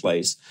is in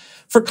place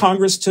for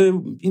Congress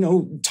to,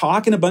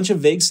 talk in a bunch of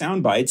vague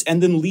sound bites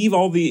and then leave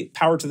all the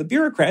power to the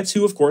bureaucrats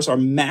who, of course, are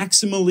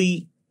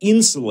maximally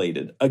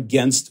insulated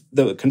against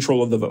the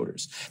control of the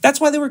voters.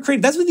 That's why they were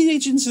created. That's why these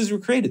agencies were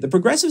created. The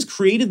progressives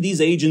created these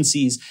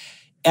agencies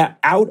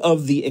out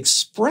of the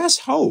express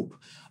hope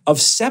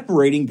of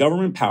separating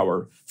government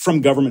power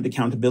from government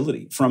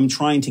accountability, from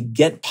trying to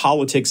get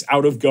politics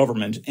out of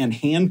government and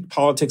hand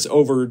politics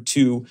over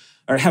to,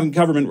 or having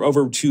government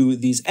over to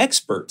these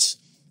experts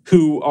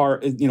who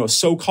are,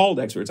 so-called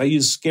experts. I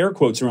use scare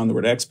quotes around the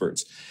word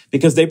experts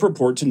because they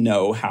purport to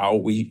know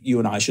how you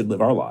and I should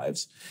live our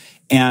lives,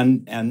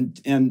 and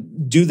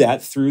do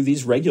that through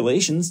these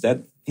regulations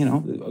that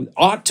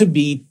ought to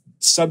be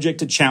subject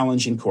to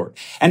challenge in court.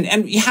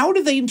 And how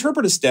do they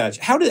interpret a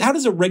statute? How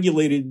does a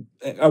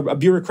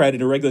bureaucrat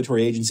in a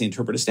regulatory agency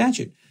interpret a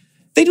statute?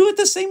 They do it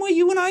the same way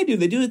you and I do.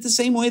 They do it the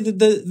same way that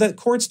the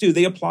courts do.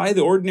 They apply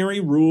the ordinary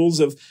rules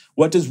of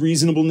what does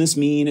reasonableness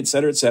mean, et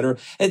cetera, et cetera.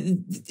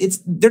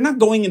 They're not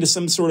going into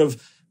some sort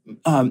of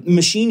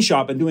machine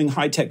shop and doing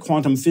high-tech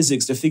quantum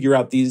physics to figure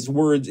out these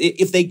words.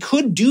 If they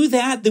could do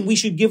that, then we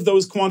should give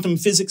those quantum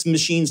physics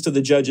machines to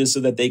the judges so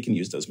that they can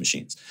use those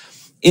machines.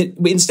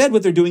 Instead,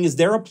 what they're doing is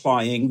they're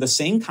applying the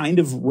same kind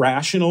of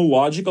rational,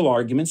 logical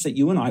arguments that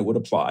you and I would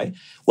apply.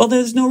 Well,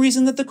 there's no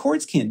reason that the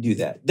courts can't do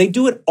that. They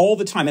do it all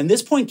the time. And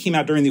this point came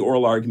out during the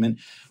oral argument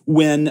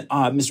when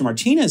Mr.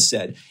 Martinez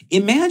said,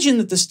 imagine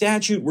that the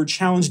statute were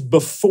challenged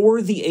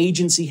before the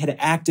agency had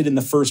acted in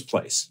the first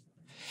place.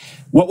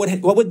 What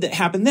would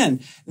happen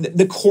then?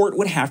 The court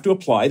would have to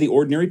apply the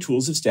ordinary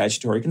tools of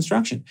statutory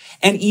construction.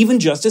 And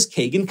even Justice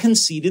Kagan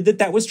conceded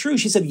that was true.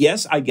 She said,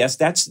 yes, I guess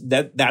that's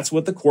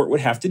what the court would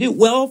have to do.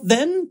 Well,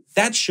 then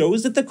that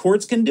shows that the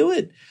courts can do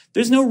it.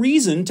 There's no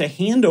reason to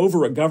hand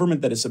over a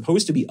government that is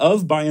supposed to be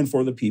of, by, and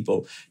for the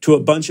people to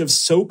a bunch of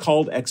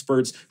so-called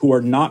experts who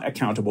are not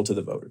accountable to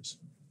the voters.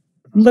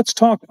 Let's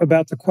talk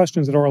about the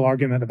questions at oral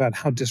argument about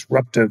how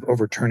disruptive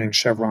overturning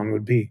Chevron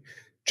would be.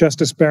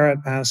 Justice Barrett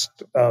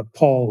asked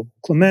Paul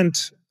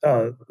Clement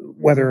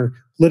whether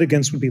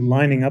litigants would be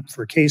lining up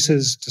for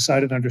cases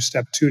decided under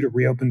Step 2 to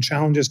reopen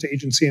challenges to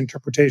agency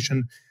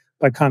interpretation.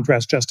 By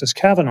contrast, Justice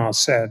Kavanaugh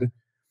said,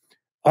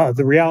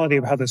 the reality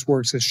of how this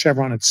works is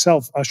Chevron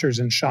itself ushers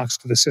in shocks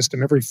to the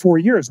system every 4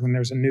 years when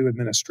there's a new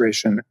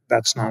administration.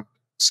 That's not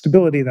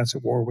stability, that's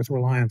at war with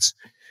reliance.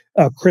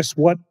 Chris,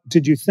 what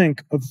did you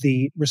think of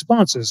the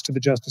responses to the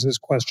justices'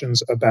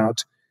 questions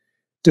about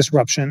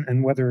disruption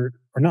and whether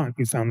or not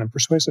you found them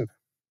persuasive?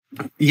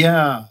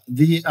 Yeah,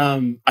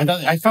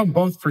 I found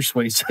both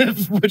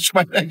persuasive, which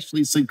might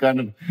actually seem kind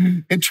of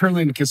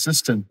internally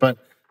inconsistent. But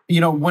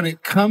when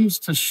it comes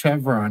to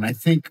Chevron, I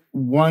think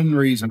one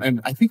reason,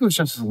 and I think it was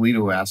Justice Alito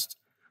who asked,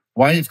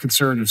 why have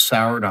conservatives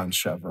soured on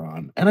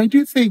Chevron? And I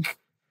do think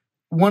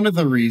one of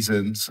the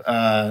reasons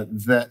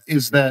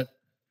that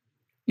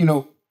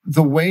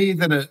the way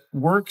that it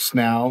works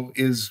now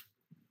is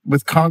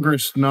with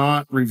Congress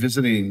not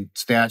revisiting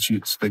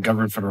statutes that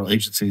govern federal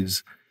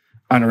agencies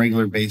on a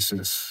regular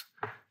basis,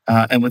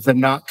 and with them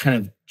not kind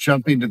of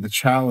jumping to the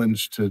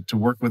challenge to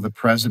work with the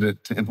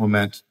president to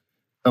implement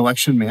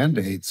election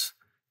mandates.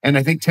 And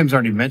I think Tim's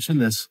already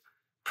mentioned this.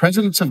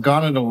 Presidents have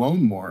gone it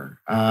alone more.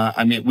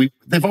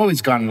 They've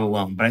always gone it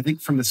alone, but I think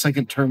from the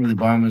second term of the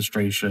Obama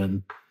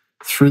administration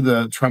through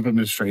the Trump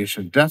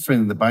administration,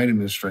 definitely the Biden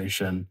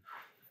administration,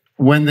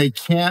 when they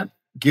can't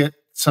get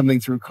something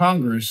through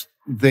Congress,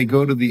 they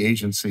go to the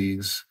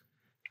agencies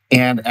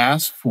and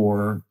ask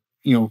for,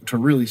 to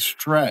really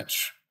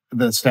stretch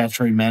the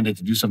statutory mandate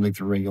to do something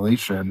through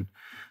regulation.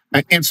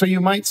 And so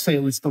you might say,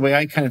 at least the way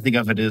I kind of think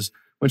of it is,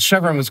 when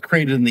Chevron was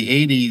created in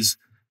the 80s,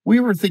 we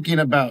were thinking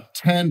about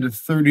 10 to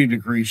 30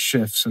 degree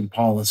shifts in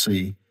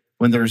policy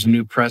when there's a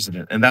new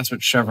president. And that's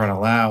what Chevron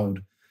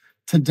allowed.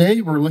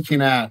 Today, we're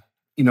looking at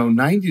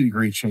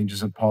 90-degree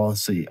changes in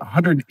policy,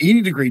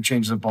 180-degree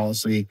changes in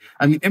policy.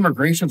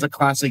 Immigration is a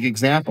classic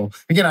example.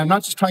 Again, I'm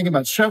not just talking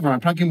about Chevron.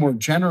 I'm talking more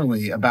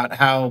generally about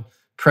how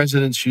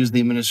presidents use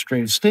the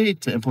administrative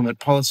state to implement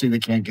policy they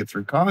can't get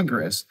through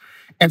Congress.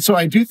 And so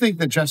I do think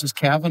that Justice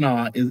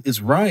Kavanaugh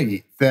is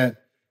right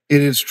that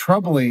it is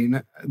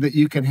troubling that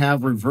you can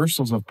have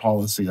reversals of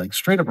policy, like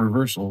straight-up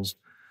reversals,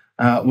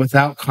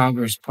 without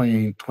Congress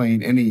playing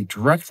any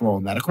direct role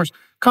in that. Of course,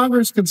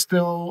 Congress can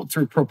still,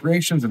 through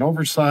appropriations and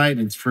oversight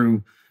and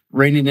through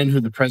reining in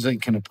who the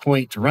president can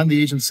appoint to run the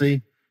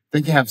agency,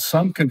 they can have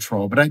some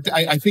control. But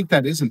I think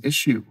that is an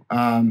issue.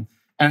 And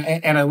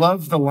I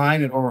love the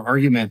line at oral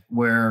argument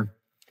where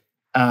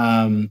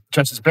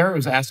Justice Barrett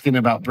was asking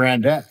about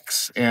Brand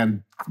X,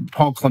 and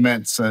Paul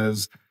Clement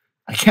says,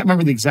 I can't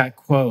remember the exact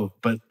quote,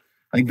 but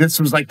this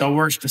was the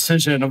worst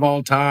decision of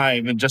all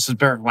time. And Justice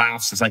Barrett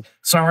laughs. It's like,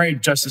 sorry,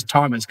 Justice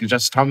Thomas, because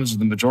Justice Thomas was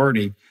the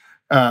majority,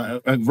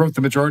 wrote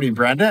the majority in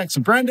Brand X.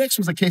 And Brand X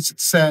was a case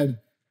that said,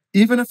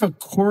 even if a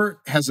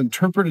court has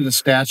interpreted a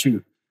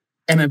statute,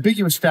 an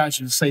ambiguous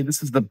statute, to say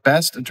this is the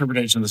best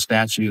interpretation of the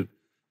statute,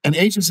 an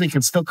agency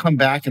can still come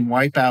back and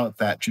wipe out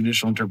that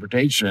judicial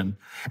interpretation.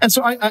 And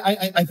so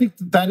I think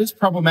that is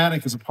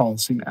problematic as a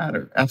policy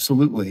matter,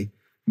 absolutely,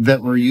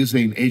 that we're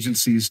using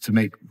agencies to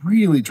make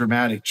really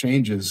dramatic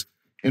changes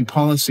in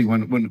policy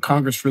when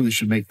Congress really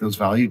should make those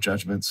value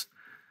judgments.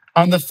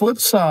 On the flip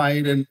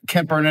side, and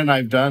Kent Barnett and I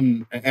have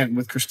done, and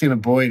with Christina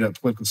Boyd, a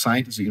political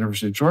scientist at the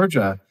University of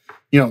Georgia,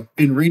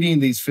 in reading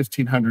these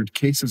 1,500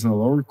 cases in the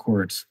lower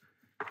courts,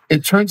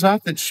 it turns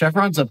out that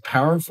Chevron's a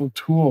powerful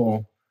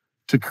tool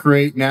to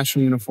create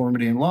national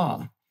uniformity in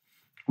law.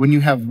 When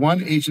you have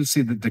one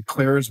agency that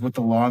declares what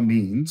the law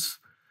means,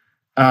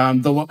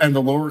 and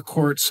the lower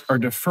courts are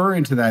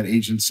deferring to that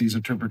agency's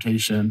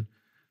interpretation,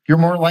 you're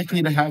more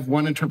likely to have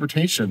one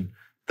interpretation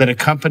that a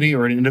company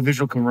or an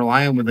individual can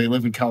rely on when they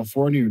live in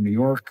California or New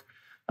York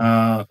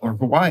or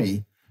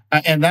Hawaii.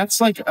 And that's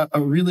like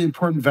a really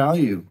important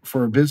value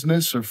for a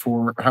business or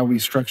for how we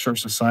structure our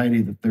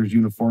society, that there's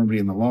uniformity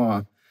in the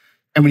law.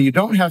 And when you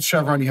don't have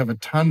Chevron, you have a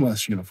ton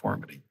less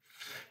uniformity.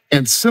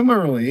 And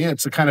similarly,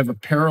 it's a kind of a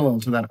parallel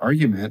to that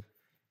argument.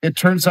 It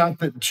turns out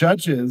that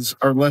judges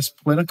are less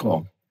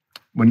political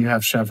when you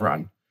have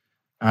Chevron.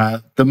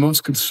 The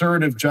most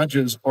conservative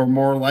judges are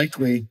more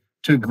likely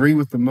to agree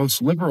with the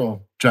most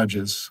liberal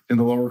judges in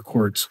the lower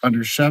courts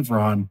under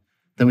Chevron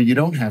than when you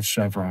don't have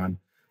Chevron.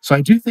 So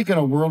I do think in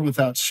a world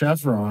without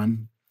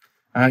Chevron,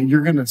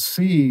 you're going to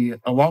see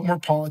a lot more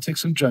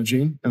politics in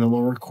judging in the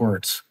lower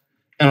courts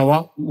and a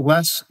lot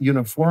less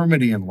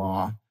uniformity in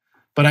law.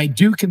 But I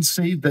do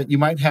concede that you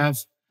might have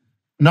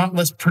not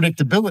less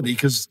predictability,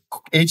 because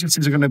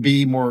agencies are going to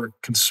be more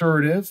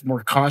conservative,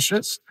 more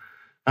cautious.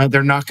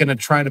 They're not going to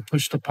try to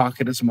push the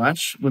pocket as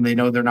much when they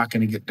know they're not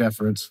going to get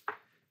deference.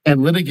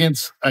 And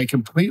litigants, I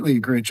completely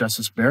agree with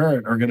Justice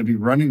Barrett, are going to be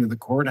running to the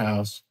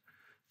courthouse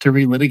to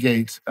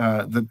relitigate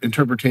the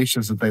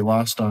interpretations that they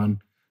lost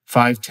on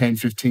 5, 10,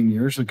 15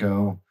 years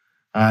ago,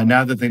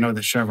 now that they know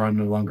that Chevron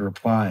no longer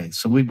applies.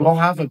 So we will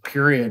have a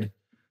period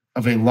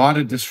of a lot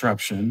of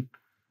disruption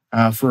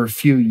for a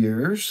few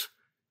years,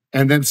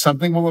 and then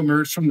something will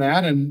emerge from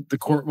that, and the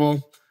court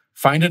will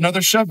find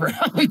another Chevron,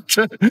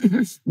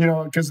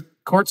 because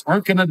courts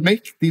aren't going to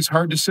make these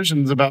hard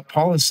decisions about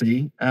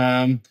policy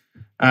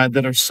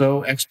that are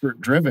so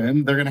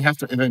expert-driven. They're going to have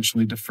to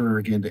eventually defer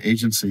again to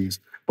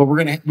agencies. But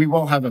we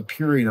will have a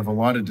period of a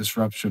lot of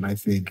disruption, I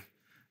think,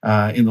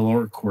 in the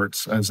lower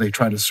courts as they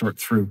try to sort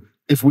through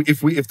if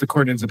the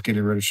court ends up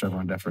getting rid of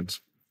Chevron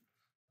deference.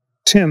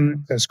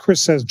 Tim, as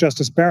Chris says,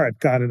 Justice Barrett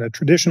got in a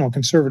traditional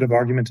conservative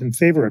argument in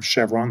favor of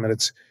Chevron, that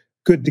it's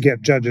good to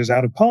get judges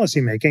out of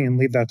policymaking and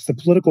leave that to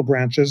the political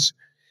branches.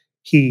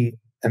 He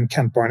and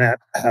Kent Barnett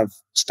have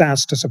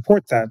stats to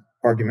support that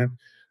argument.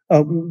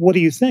 What do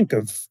you think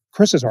of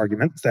Chris's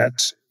argument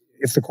that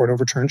if the court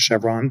overturns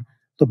Chevron,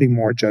 there'll be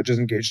more judges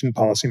engaged in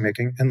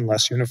policymaking and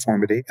less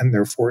uniformity, and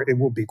therefore it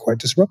will be quite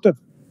disruptive?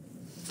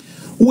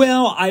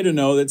 Well, I don't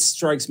know. That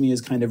strikes me as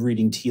kind of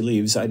reading tea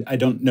leaves. I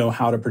don't know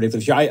how to predict the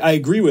future. I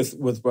agree with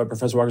what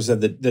Professor Walker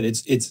said,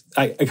 that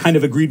I kind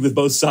of agreed with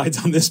both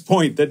sides on this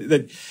point,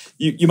 that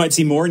you might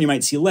see more and you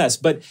might see less.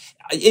 But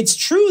it's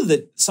true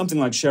that something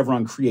like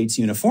Chevron creates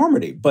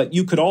uniformity, but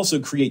you could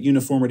also create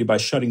uniformity by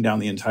shutting down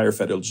the entire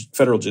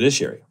federal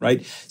judiciary,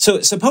 right?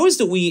 So suppose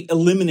that we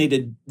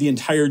eliminated the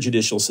entire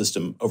judicial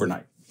system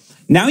overnight.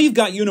 Now you've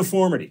got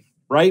uniformity,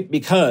 right?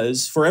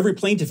 Because for every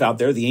plaintiff out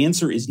there, the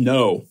answer is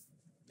no.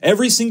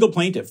 Every single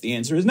plaintiff, the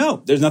answer is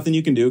no. There's nothing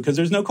you can do because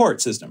there's no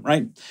court system,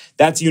 right?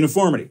 That's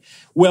uniformity.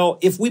 Well,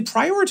 if we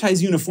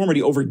prioritize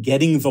uniformity over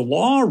getting the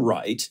law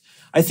right,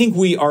 I think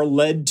we are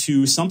led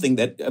to something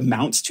that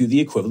amounts to the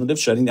equivalent of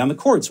shutting down the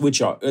courts,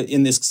 which are,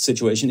 in this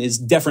situation is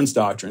deference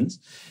doctrines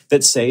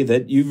that say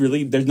that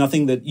there's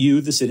nothing that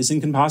you, the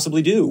citizen, can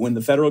possibly do when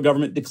the federal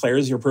government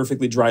declares your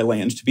perfectly dry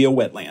land to be a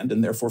wetland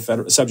and therefore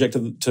subject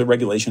to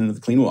regulation of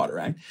the Clean Water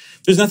Act.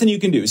 There's nothing you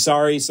can do.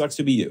 Sorry, sucks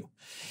to be you.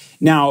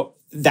 Now,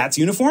 that's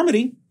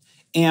uniformity.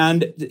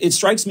 And it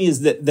strikes me as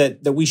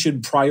that we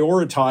should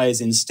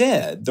prioritize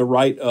instead the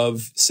right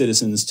of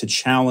citizens to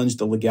challenge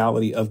the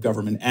legality of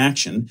government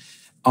action.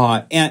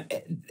 And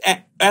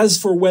as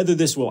for whether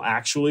this will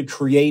actually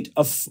create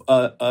a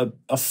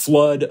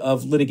flood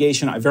of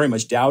litigation, I very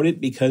much doubt it,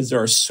 because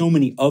there are so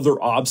many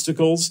other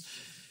obstacles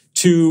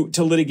to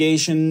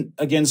litigation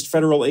against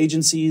federal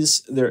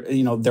agencies.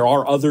 There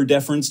are other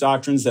deference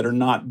doctrines that are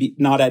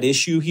not at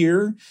issue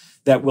here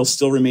that will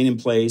still remain in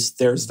place.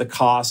 There's the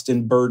cost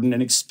and burden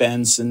and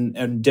expense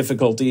and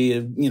difficulty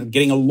of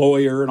getting a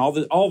lawyer and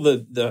all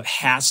the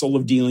hassle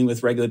of dealing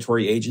with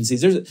regulatory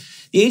agencies. The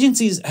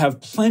agencies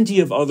have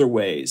plenty of other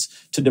ways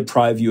to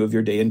deprive you of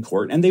your day in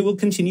court, and they will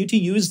continue to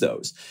use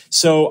those.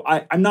 So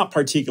I'm not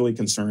particularly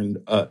concerned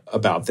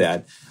about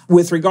that.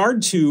 With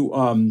regard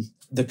to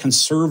the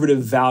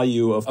conservative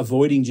value of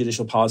avoiding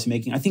judicial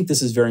policymaking, I think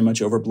this is very much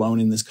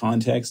overblown in this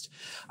context.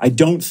 I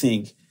don't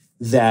think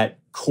that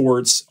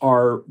courts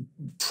are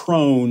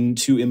prone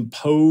to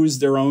impose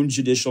their own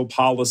judicial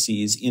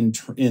policies in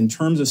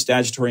terms of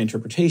statutory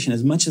interpretation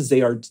as much as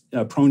they are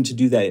prone to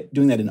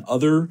doing that in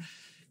other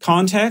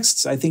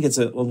contexts. I think it's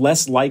a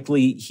less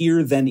likely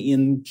here than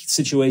in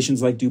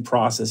situations like due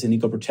process and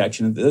equal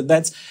protection.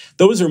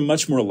 Those are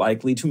much more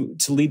likely to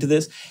lead to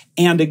this.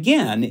 And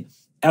again,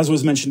 as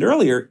was mentioned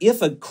earlier,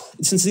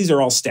 since these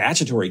are all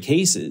statutory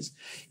cases,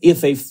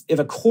 if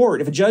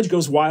a judge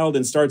goes wild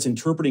and starts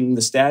interpreting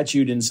the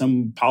statute in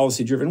some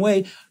policy-driven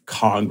way,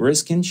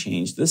 Congress can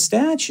change the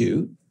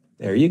statute.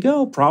 There you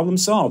go, problem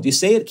solved. You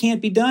say it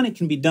can't be done, it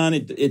can be done.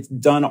 It's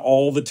done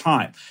all the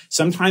time.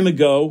 Some time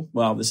ago,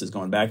 well, this is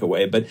going back a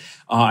way, but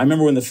I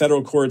remember when the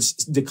federal courts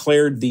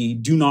declared the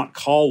do not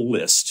call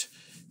list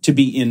to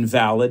be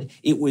invalid,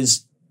 it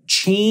was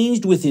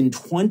changed within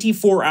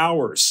 24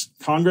 hours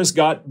Congress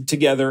got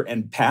together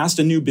and passed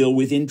a new bill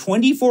within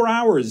 24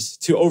 hours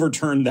to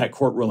overturn that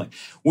court ruling.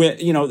 When,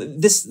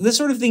 this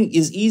sort of thing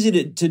is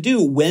easy to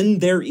do when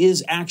there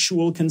is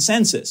actual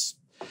consensus.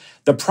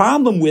 The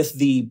problem with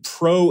the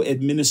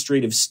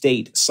pro-administrative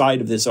state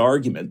side of this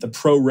argument, the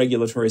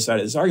pro-regulatory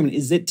side of this argument,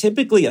 is it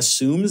typically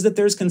assumes that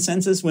there's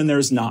consensus when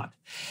there's not.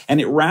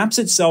 And it wraps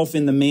itself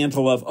in the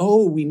mantle of,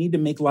 we need to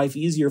make life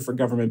easier for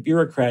government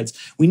bureaucrats.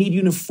 We need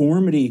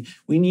uniformity.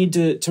 We need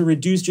to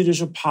reduce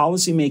judicial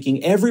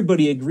policymaking.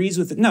 Everybody agrees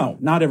with it. No,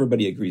 not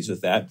everybody agrees with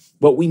that.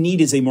 What we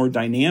need is a more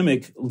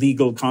dynamic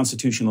legal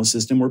constitutional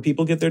system where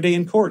people get their day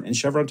in court, and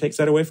Chevron takes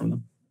that away from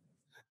them.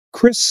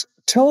 Chris,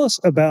 tell us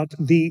about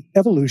the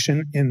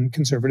evolution in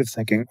conservative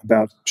thinking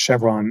about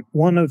Chevron.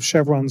 One of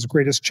Chevron's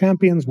greatest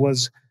champions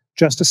was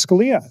Justice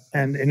Scalia,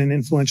 and in an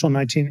influential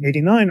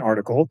 1989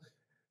 article,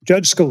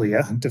 Judge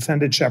Scalia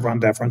defended Chevron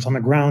deference on the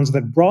grounds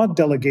that broad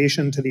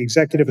delegation to the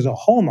executive is a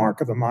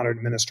hallmark of a modern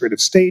administrative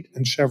state,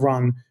 and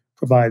Chevron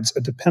provides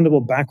a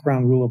dependable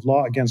background rule of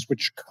law against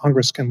which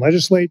Congress can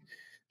legislate.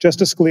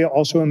 Justice Scalia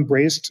also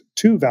embraced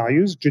two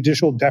values: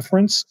 judicial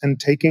deference and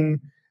taking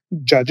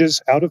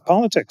judges out of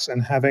politics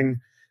and having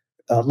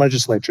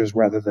legislatures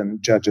rather than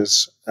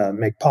judges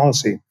make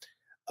policy.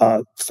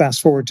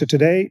 Fast forward to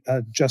today,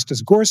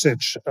 Justice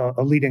Gorsuch,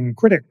 a leading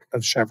critic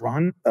of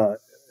Chevron,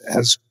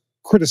 has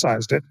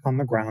criticized it on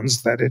the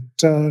grounds that it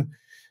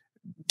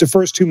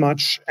defers too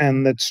much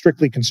and that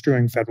strictly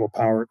construing federal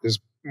power is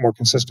more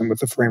consistent with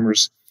the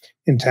framers'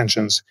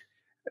 intentions.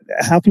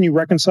 How can you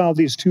reconcile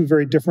these two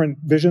very different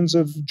visions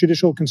of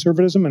judicial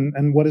conservatism,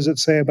 and what does it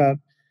say about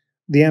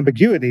the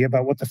ambiguity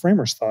about what the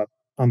framers thought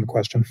on the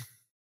question?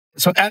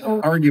 So at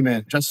our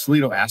argument, Justice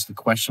Alito asked the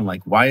question,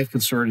 why have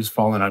conservatives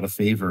fallen out of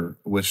favor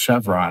with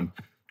Chevron?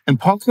 And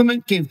Paul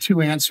Clement gave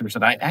two answers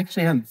that I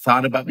actually hadn't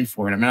thought about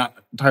before, and I'm not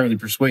entirely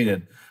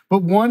persuaded.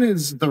 But one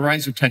is the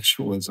rise of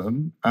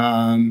textualism.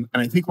 And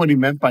I think what he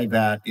meant by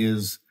that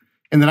is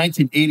in the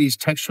 1980s,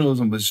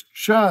 textualism was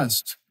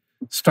just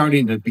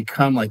starting to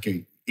become like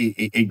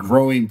a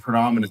growing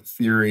predominant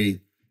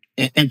theory.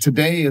 And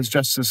today, as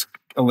Justice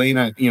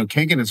Elena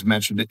Kagan has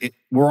mentioned,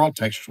 we're all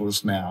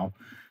textualists now.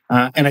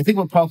 And I think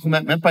what Paul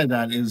Clement meant by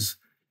that is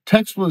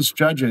textualist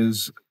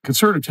judges,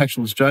 conservative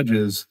textualist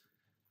judges,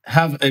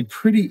 have a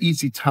pretty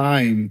easy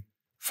time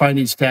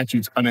finding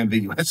statutes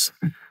unambiguous.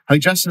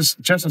 Justice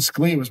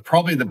Scalia was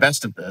probably the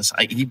best at this.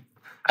 I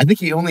think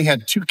he only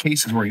had two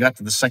cases where he got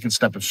to the second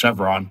step of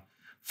Chevron,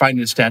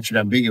 finding a statute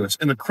ambiguous.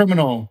 In the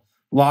criminal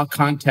law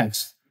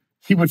context,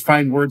 he would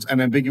find words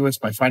unambiguous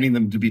by finding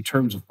them to be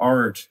terms of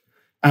art.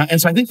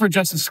 And so I think for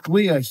Justice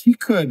Scalia, he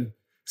could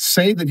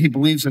say that he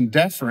believes in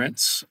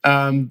deference,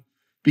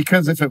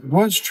 because if it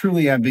was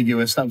truly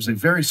ambiguous, that was a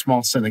very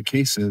small set of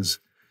cases.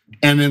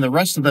 And in the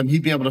rest of them,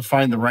 he'd be able to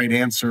find the right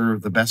answer,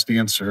 the best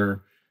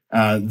answer,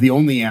 the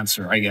only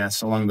answer, I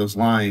guess, along those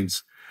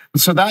lines.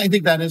 So I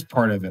think that is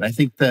part of it. I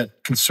think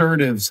that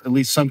conservatives, at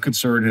least some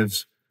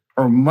conservatives,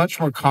 are much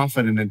more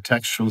confident in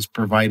textualists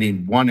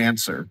providing one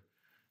answer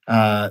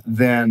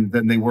than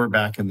they were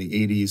back in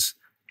the 80s.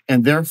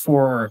 And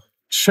therefore,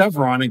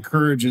 Chevron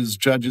encourages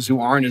judges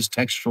who aren't as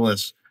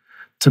textualists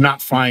to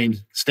not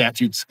find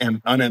statutes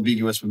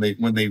unambiguous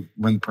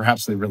when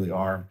perhaps they really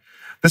are.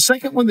 The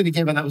second one that he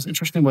gave, and that was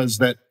interesting, was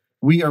that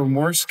we are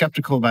more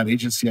skeptical about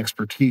agency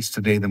expertise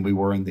today than we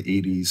were in the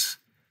 80s.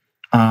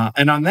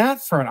 And on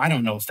that front, I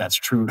don't know if that's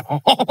true at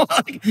all.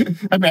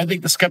 I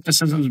think the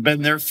skepticism has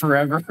been there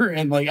forever,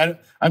 and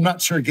I'm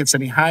not sure it gets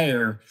any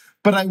higher.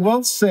 But I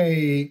will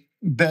say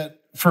that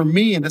for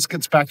me, and this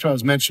gets back to what I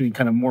was mentioning,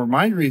 kind of more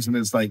my reason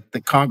is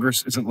that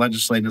Congress isn't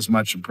legislating as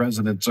much, and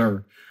presidents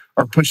are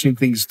pushing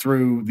things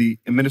through the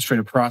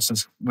administrative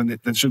process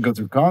that should go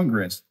through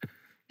Congress,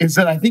 is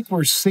that I think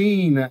we're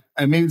seeing,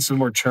 and maybe this is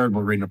more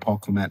charitable reading of Paul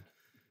Clement,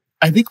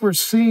 I think we're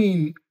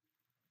seeing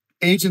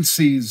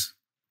agencies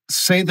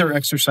say they're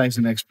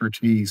exercising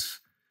expertise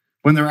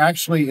when they're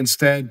actually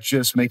instead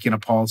just making a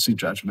policy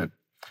judgment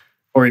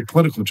or a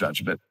political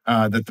judgment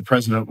that the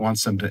president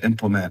wants them to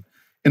implement.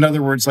 In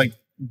other words,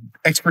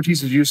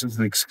 expertise is used as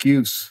an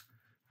excuse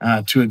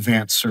to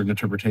advance certain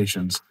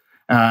interpretations.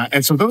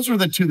 And so those were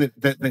the two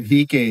that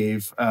he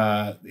gave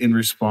in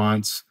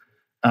response.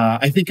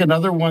 I think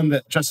another one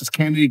that Justice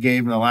Kennedy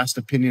gave in the last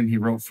opinion he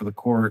wrote for the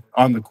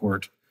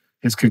court,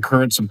 his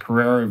concurrence in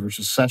Pereira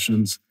versus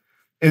Sessions,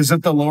 is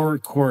that the lower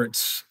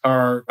courts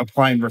are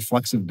applying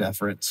reflexive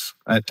deference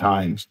at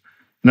times.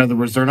 In other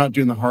words, they're not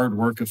doing the hard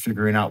work of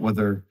figuring out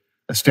whether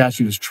a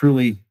statute is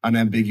truly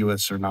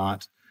unambiguous or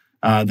not.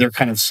 They're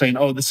kind of saying,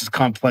 this is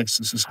complex,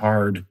 this is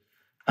hard.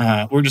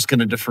 We're just going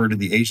to defer to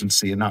the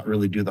agency and not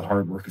really do the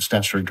hard work of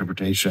statutory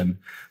interpretation.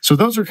 So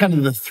those are kind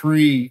of the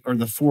three or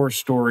the four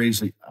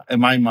stories in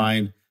my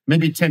mind.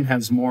 Maybe Tim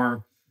has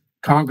more.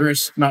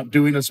 Congress not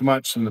doing as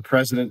much and the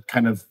president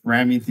kind of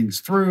ramming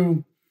things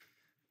through.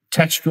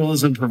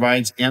 Textualism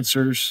provides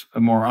answers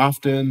more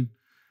often.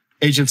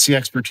 Agency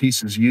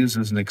expertise is used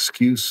as an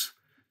excuse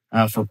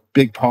for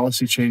big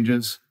policy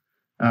changes.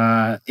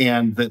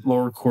 And that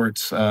lower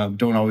courts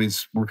don't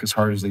always work as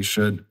hard as they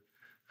should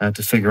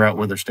to figure out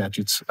whether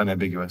statute's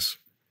unambiguous.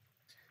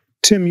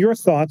 Tim, your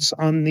thoughts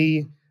on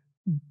the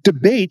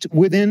debate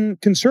within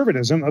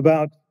conservatism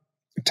about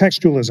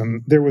textualism.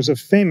 There was a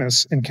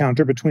famous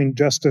encounter between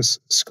Justice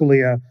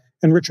Scalia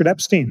and Richard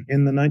Epstein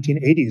in the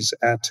 1980s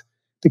at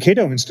the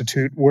Cato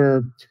Institute,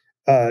 where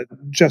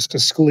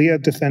Justice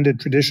Scalia defended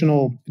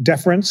traditional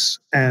deference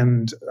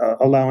and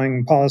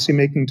allowing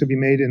policymaking to be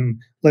made in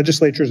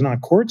legislatures,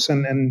 not courts.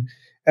 And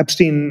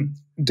Epstein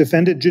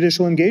defended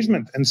judicial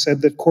engagement and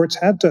said that courts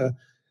had to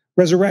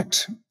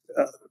resurrect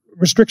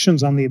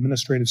restrictions on the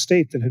administrative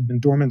state that had been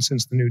dormant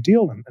since the New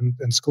Deal. And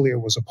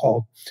Scalia was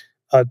appalled.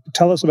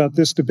 Tell us about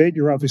this debate.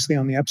 You're obviously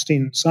on the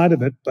Epstein side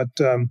of it, but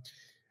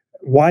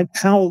why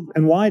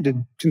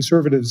did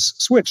conservatives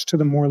switch to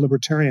the more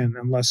libertarian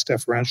and less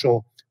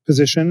deferential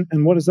position?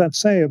 And what does that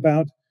say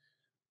about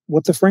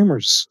what the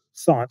framers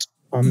thought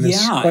on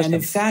this question? And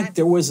in fact,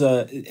 there was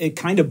it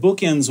kind of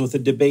bookends with a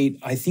debate.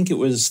 I think it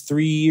was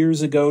 3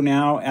 years ago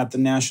now at the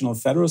National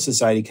Federalist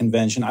Society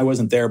convention. I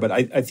wasn't there, but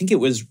I think it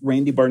was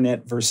Randy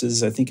Barnett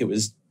versus, I think it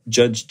was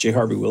Judge J.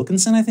 Harvey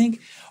Wilkinson,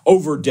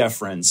 over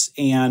deference.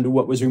 And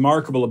what was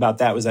remarkable about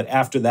that was that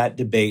after that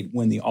debate,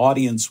 when the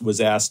audience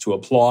was asked to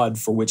applaud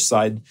for which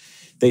side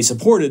they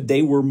supported,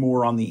 they were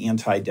more on the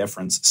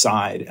anti-deference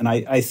side. And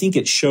I think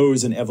it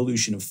shows an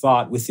evolution of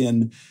thought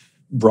within,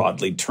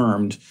 broadly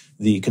termed,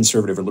 the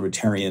conservative or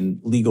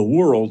libertarian legal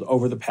world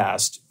over the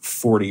past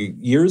 40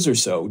 years or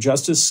so.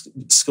 Justice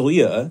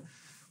Scalia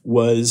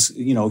was,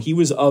 he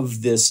was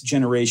of this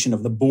generation,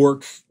 of the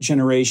Bork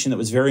generation, that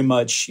was very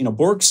much,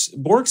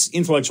 Bork's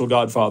intellectual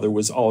godfather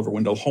was Oliver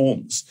Wendell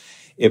Holmes.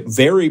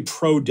 Very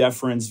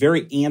pro-deference,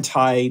 very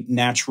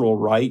anti-natural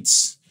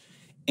rights.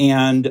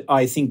 And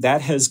I think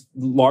that has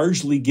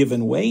largely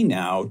given way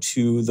now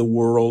to the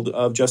world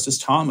of Justice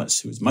Thomas,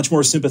 who's much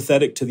more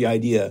sympathetic to the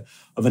idea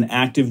of an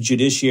active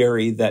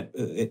judiciary, that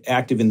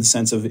active in the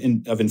sense of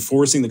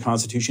enforcing the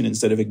Constitution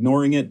instead of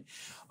ignoring it,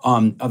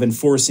 of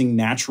enforcing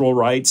natural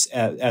rights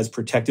as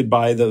protected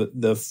by the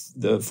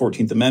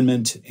 14th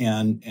Amendment,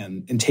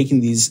 and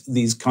taking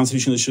these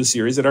constitutional issues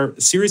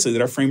seriously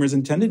that our framers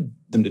intended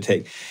them to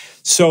take.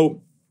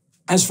 So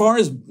as far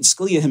as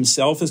Scalia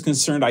himself is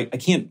concerned, I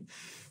can't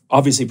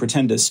obviously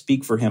pretend to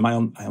speak for him. I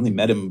only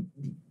met him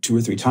 2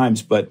 or 3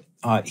 times, but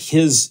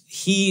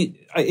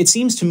it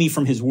seems to me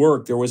from his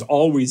work, there was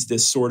always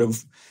this sort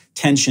of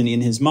tension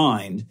in his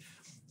mind.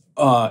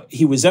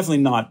 He was definitely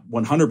not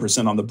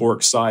 100% on the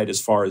Bork side as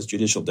far as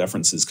judicial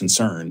deference is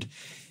concerned.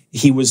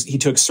 He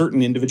took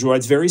certain individual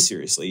rights very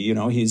seriously.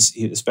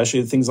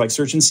 Especially things like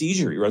search and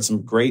seizure. He wrote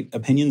some great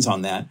opinions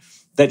on that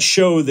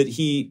show that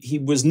he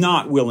was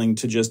not willing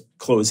to just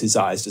close his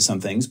eyes to some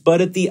things.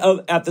 But at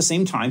the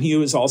same time, he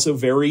was also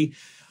very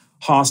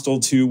hostile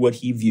to what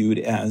he viewed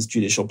as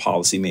judicial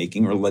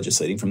policymaking or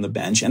legislating from the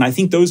bench. And I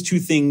think those two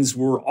things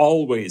were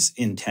always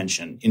in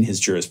tension in his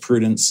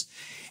jurisprudence.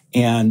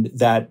 And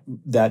that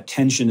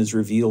tension is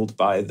revealed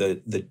by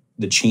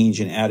the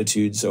change in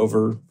attitudes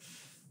over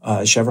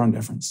Chevron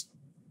deference.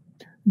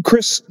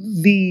 Chris,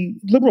 the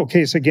liberal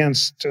case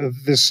against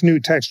this new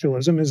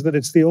textualism is that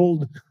it's the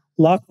old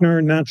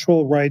Lochner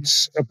natural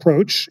rights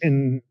approach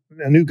in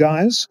a new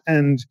guise,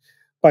 and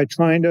by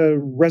trying to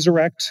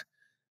resurrect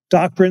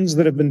doctrines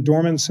that have been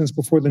dormant since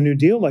before the New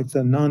Deal, like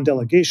the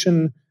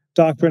non-delegation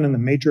doctrine and the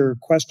major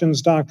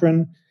questions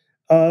doctrine,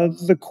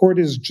 the court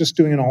is just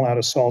doing an all-out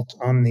assault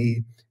on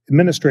the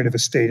administrative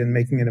estate and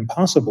making it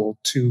impossible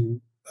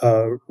to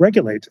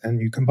regulate. And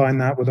you combine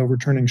that with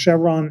overturning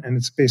Chevron, and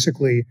it's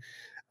basically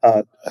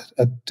a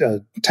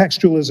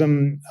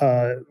textualism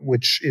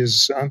which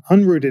is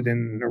unrooted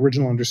in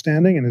original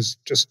understanding and is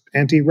just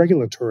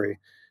anti-regulatory.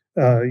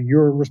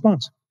 Your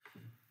response?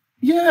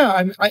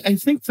 Yeah, I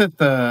think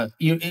that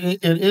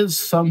it is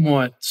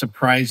somewhat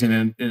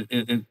surprising,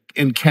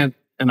 and Kent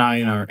and I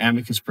in our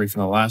amicus brief in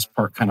the last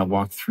part kind of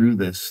walked through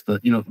this.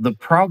 The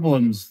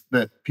problems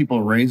that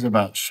people raise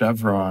about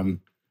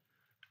Chevron,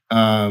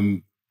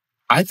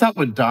 I thought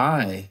would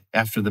die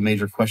after the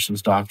major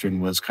questions doctrine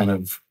was kind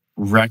of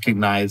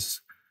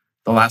recognized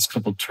the last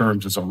couple of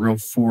terms as a real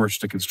force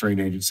to constrain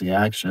agency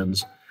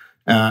actions,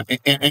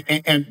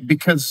 and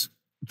because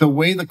the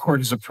way the court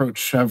has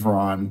approached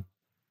Chevron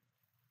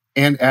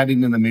and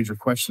adding in the major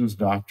questions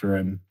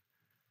doctrine,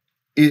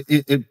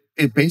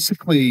 it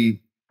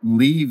basically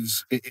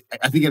leaves.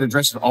 I think it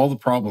addresses all the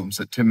problems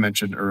that Tim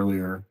mentioned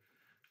earlier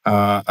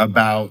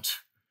about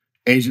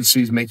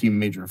agencies making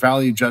major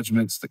value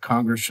judgments that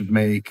Congress should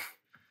make.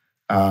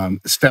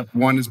 Step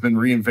 1 has been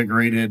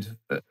reinvigorated,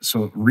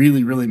 so it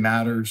really, really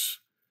matters.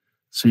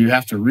 So you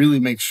have to really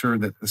make sure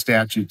that the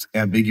statute's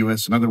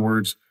ambiguous. In other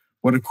words,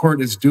 what a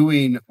court is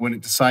doing when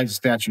it decides the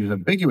statute is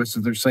ambiguous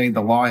is they're saying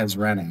the law has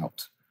run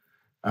out.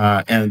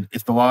 And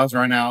if the law has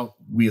run out,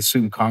 we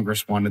assume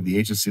Congress wanted the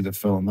agency to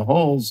fill in the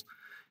holes.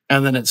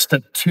 And then at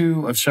step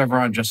 2 of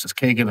Chevron, Justice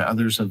Kagan and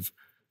others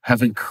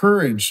have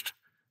encouraged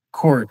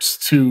courts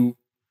to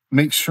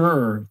make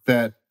sure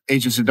that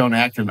agencies don't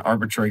act in an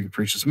arbitrary and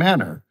capricious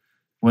manner.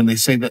 When they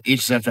say that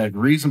agencies have to act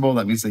reasonable,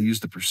 that means they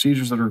use the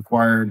procedures that are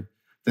required,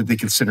 that they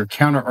consider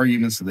counter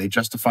arguments, that they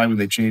justify when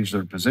they change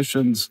their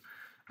positions.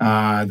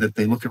 that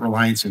they look at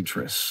reliance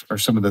interests are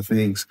some of the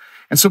things.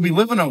 And so we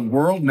live in a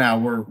world now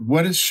where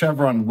what is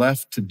Chevron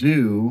left to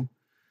do?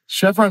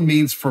 Chevron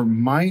means for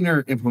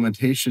minor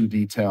implementation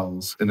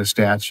details in a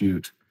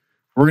statute,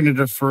 we're going to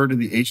defer to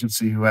the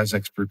agency who has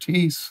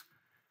expertise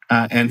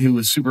and who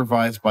is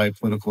supervised by a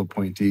political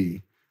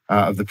appointee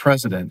of the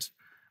president.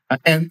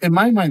 And in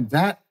my mind,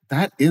 that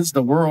is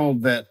the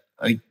world that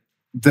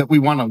we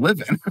want to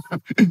live in,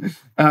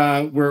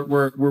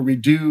 where we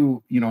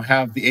do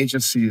have the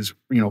agencies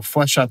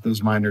flesh out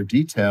those minor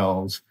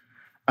details.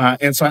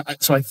 And so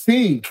I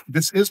think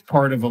this is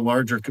part of a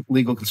larger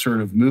legal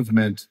conservative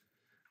movement,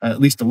 at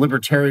least a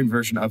libertarian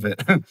version of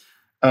it,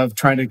 of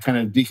trying to kind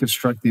of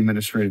deconstruct the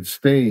administrative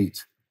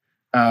state.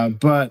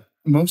 But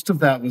most of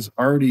that was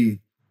already,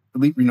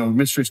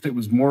 administrative state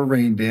was more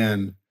reined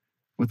in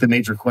with the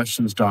major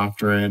questions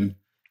doctrine.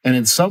 And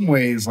in some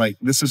ways,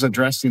 this is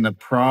addressing a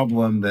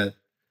problem that,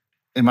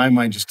 in my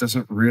mind, just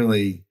doesn't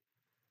really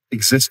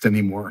exist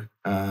anymore.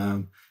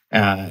 And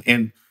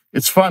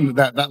it's fun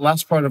that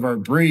last part of our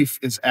brief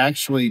is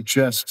actually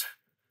just,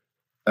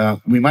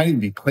 we might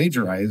even be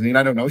plagiarizing.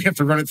 I don't know. You have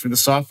to run it through the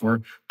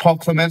software. Paul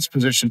Clement's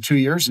position 2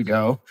 years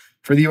ago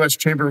for the U.S.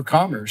 Chamber of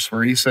Commerce,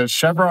 where he says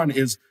Chevron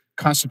is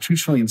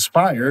constitutionally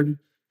inspired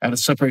out of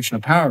separation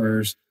of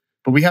powers,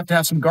 but we have to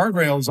have some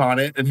guardrails on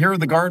it. And here are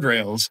the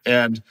guardrails.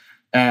 And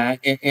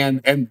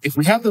if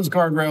we have those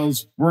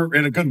guardrails, we're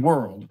in a good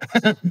world.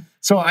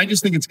 So I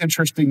just think it's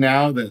interesting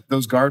now that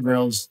those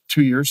guardrails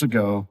 2 years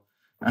ago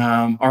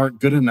aren't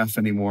good enough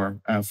anymore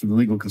for the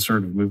legal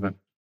conservative movement.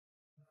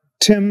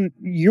 Tim,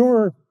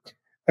 your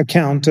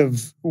account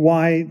of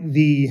why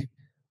the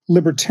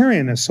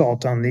libertarian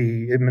assault on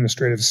the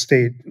administrative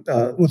state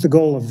with the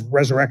goal of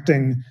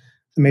resurrecting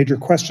the major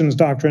questions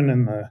doctrine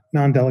and the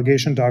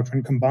non-delegation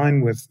doctrine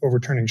combined with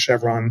overturning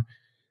Chevron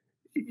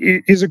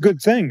is a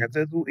good thing.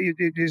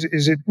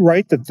 Is it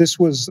right that this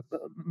was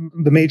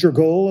the major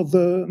goal of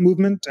the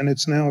movement and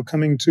it's now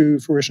coming to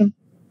fruition?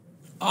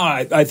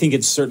 I think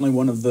it's certainly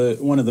one of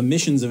the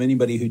missions of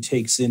anybody who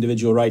takes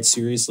individual rights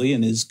seriously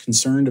and is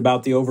concerned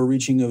about the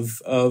overreaching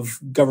of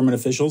government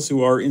officials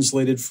who are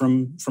insulated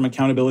from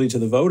accountability to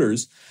the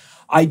voters.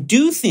 I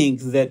do think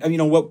that,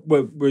 what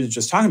we're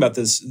just talking about,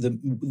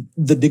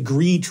 the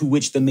degree to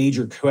which the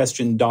major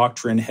question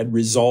doctrine had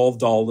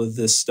resolved all of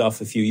this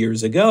stuff a few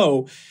years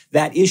ago,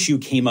 that issue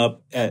came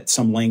up at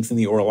some length in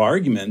the oral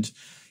argument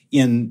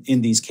in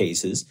these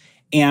cases.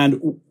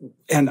 And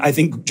I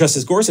think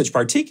Justice Gorsuch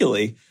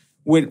particularly,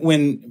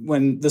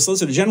 when the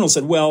Solicitor General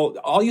said, well,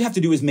 all you have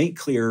to do is make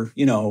clear,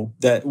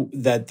 that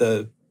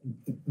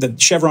the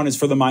Chevron is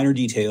for the minor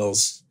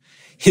details,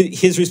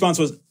 his response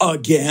was,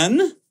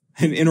 again?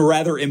 In a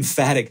rather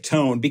emphatic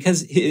tone,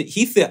 because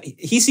he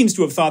seems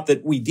to have thought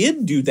that we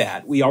did do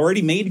that. We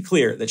already made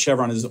clear that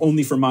Chevron is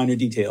only for minor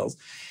details,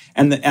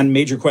 and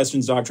major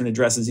questions doctrine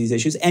addresses these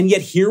issues. And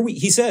yet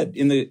he said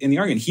in the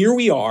argument, here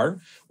we are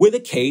with a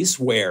case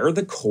where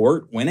the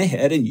court went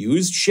ahead and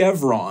used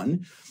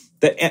Chevron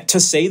to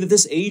say that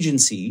this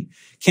agency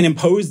can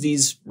impose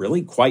these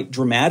really quite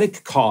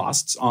dramatic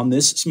costs on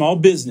this small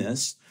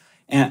business.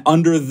 And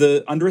under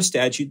a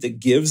statute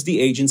that gives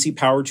the agency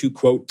power to,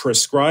 quote,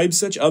 prescribe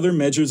such other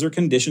measures or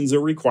conditions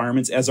or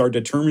requirements as are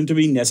determined to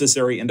be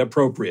necessary and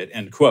appropriate,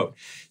 end quote.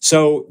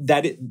 So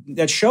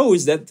that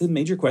shows that the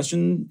major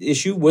question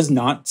issue was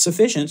not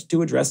sufficient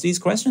to address these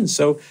questions.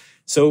 So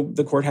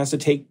the court has to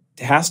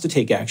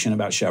take action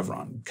about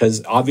Chevron,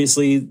 because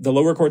obviously the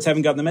lower courts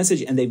haven't gotten the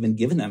message, and they've been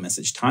given that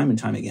message time and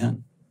time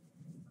again.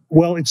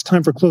 Well, it's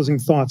time for closing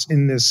thoughts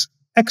in this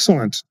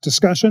excellent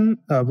discussion,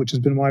 which has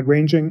been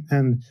wide-ranging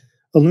and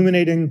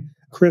illuminating.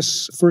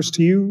 Chris, first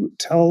to you,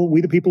 tell we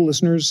the people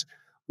listeners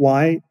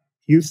why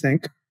you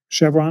think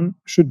Chevron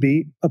should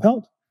be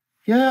upheld.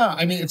 Yeah,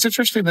 it's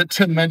interesting that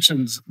Tim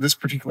mentions this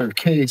particular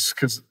case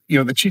because,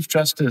 the Chief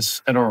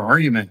Justice at our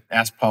argument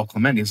asked Paul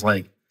Clement, he's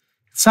like,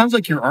 it sounds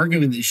like you're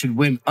arguing that you should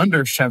win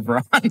under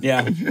Chevron.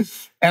 Yeah.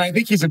 And I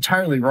think he's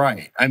entirely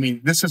right.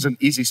 This is an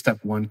easy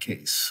step one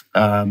case.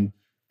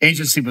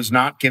 Agency was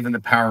not given the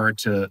power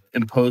to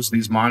impose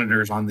these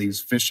monitors on these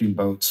fishing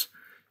boats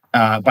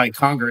by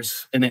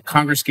Congress, and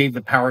Congress gave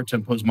the power to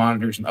impose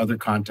monitors in other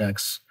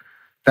contexts.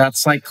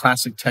 That's like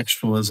classic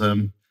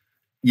textualism.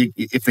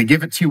 If they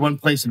give it to you one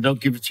place and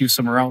don't give it to you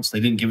somewhere else, they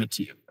didn't give it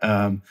to you.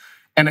 And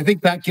I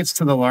think that gets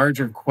to the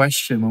larger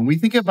question. When we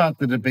think about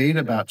the debate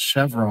about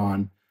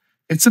Chevron,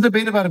 it's a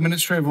debate about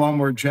administrative law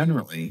more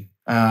generally.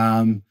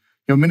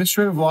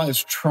 Administrative law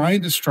is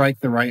trying to strike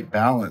the right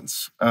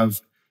balance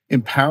of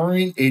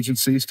empowering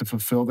agencies to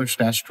fulfill their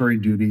statutory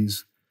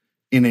duties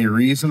in a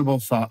reasonable,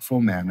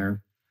 thoughtful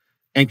manner,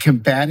 and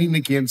combating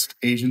against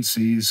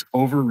agencies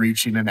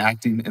overreaching and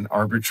acting in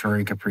arbitrary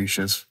and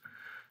capricious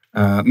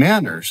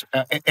manners.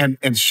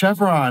 And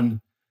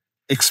Chevron,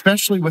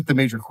 especially with the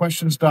major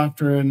questions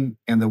doctrine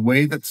and the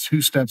way that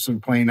two steps are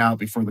playing out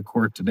before the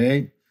court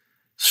today,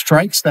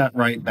 strikes that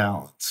right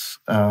balance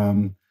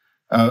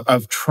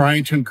of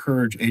trying to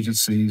encourage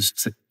agencies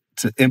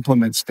to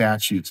implement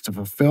statutes, to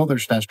fulfill their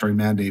statutory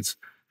mandates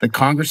that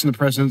Congress and the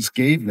presidents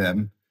gave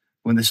them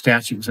when the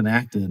statute was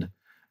enacted,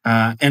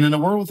 And in a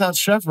world without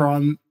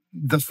Chevron,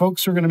 the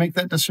folks who are going to make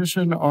that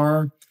decision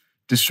are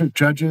district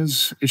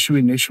judges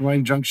issuing nationwide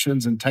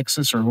injunctions in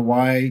Texas or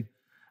Hawaii.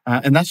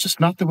 And that's just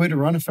not the way to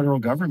run a federal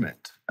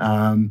government.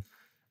 And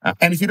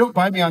if you don't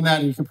buy me on that,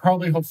 and you can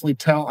probably hopefully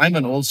tell, I'm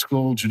an old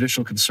school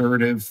judicial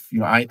conservative.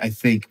 I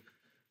think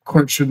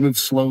courts should move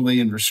slowly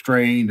and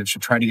restrained and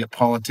should try to get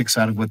politics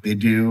out of what they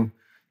do.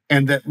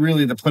 And that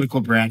really the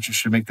political branches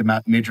should make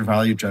the major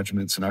value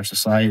judgments in our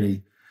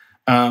society.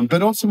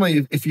 But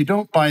ultimately, if you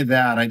don't buy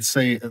that, I'd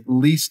say at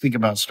least think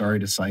about stare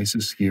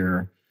decisis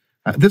here.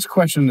 This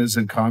question is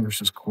in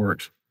Congress's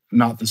court,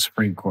 not the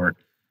Supreme Court.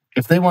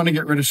 If they want to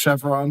get rid of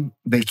Chevron,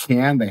 they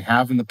can. They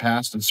have in the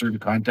past in certain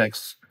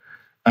contexts.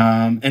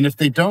 And if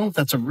they don't,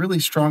 that's a really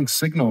strong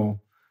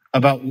signal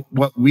about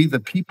what we,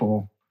 the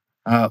people,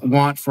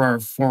 want for our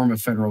form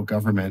of federal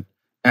government.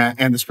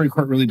 And the Supreme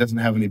Court really doesn't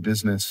have any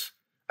business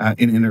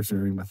in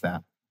interfering with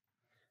that.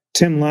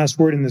 Tim, last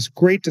word in this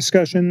great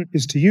discussion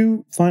is to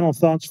you. Final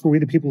thoughts for We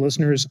the People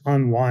listeners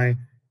on why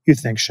you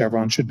think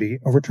Chevron should be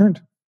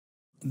overturned.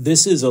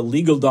 This is a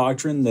legal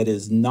doctrine that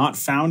is not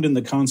found in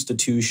the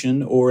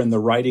Constitution or in the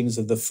writings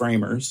of the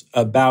framers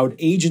about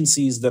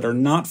agencies that are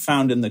not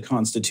found in the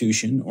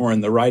Constitution or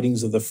in the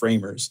writings of the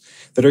framers,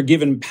 that are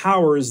given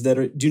powers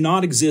that do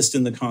not exist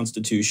in the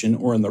Constitution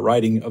or in the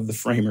writing of the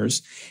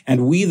framers.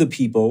 And we, the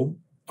people,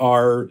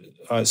 are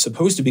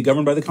supposed to be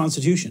governed by the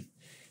Constitution,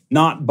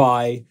 not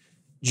by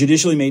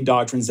judicially made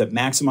doctrines that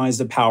maximize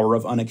the power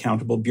of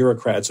unaccountable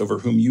bureaucrats over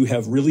whom you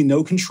have really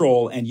no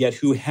control and yet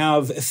who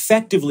have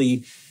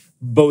effectively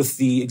both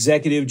the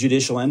executive,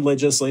 judicial, and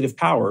legislative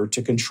power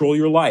to control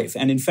your life.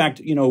 And in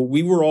fact,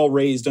 we were all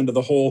raised under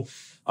the whole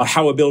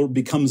how a bill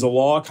becomes a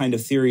law kind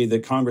of theory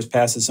that Congress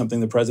passes something,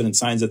 the president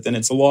signs it, then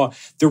it's a law.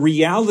 The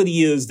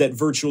reality is that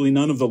virtually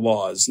none of the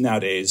laws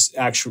nowadays,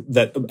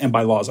 and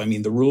by laws, I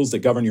mean the rules that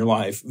govern your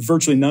life,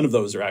 virtually none of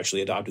those are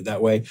actually adopted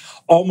that way.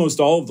 Almost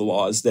all of the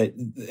laws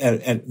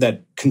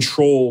that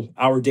control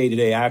our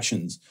day-to-day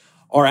actions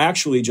are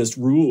actually just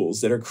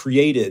rules that are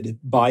created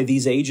by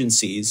these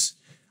agencies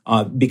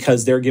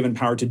because they're given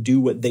power to do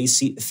what they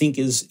think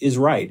is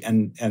right.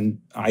 And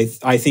I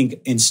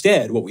think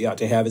instead what we ought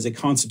to have is a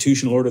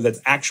constitutional order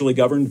that's actually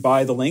governed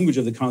by the language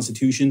of the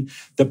Constitution,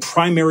 the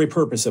primary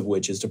purpose of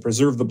which is to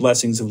preserve the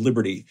blessings of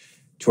liberty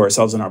to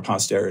ourselves and our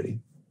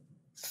posterity.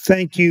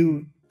 Thank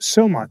you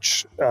so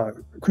much,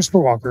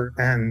 Christopher Walker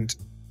and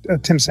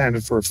Tim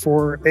Sandefur,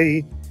 for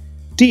a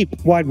deep,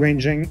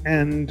 wide-ranging,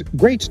 and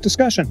great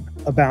discussion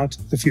about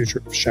the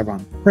future of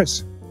Chevron.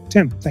 Chris,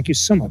 Tim, thank you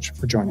so much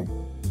for joining.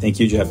 Thank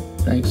you, Jeff.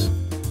 Thanks.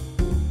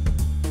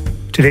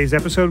 Today's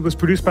episode was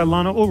produced by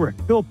Lana Ulrich,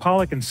 Bill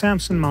Pollack, and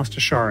Samson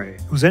Mostashari.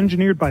 It was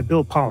engineered by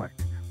Bill Pollack.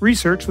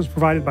 Research was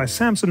provided by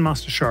Samson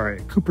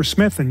Mostashari, Cooper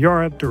Smith, and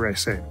Yara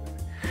Durese.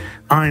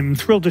 I'm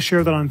thrilled to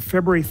share that on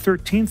February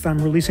 13th,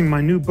 I'm releasing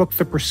my new book,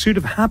 The Pursuit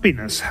of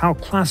Happiness: How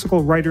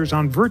Classical Writers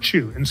on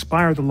Virtue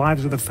Inspire the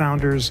Lives of the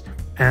Founders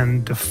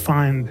and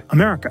Defined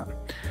America.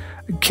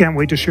 Can't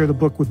wait to share the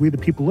book with We the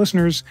People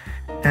listeners.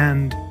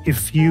 And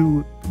if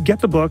you get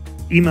the book,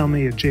 email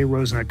me at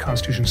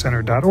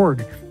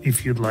jrosen@constitutioncenter.org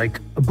if you'd like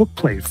a book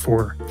plate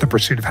for The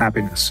Pursuit of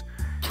Happiness.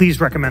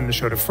 Please recommend the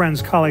show to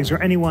friends, colleagues, or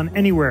anyone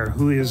anywhere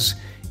who is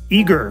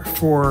eager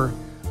for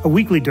a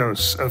weekly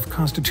dose of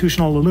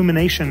constitutional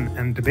illumination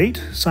and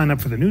debate. Sign up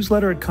for the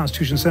newsletter at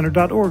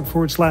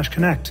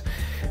constitutioncenter.org/connect.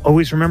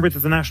 Always remember that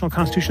the National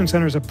Constitution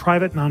Center is a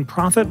private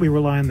nonprofit. We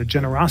rely on the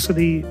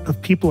generosity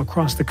of people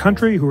across the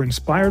country who are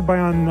inspired by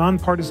our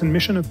nonpartisan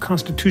mission of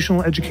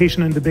constitutional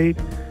education and debate.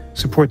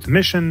 Support the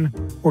mission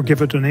or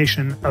give a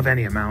donation of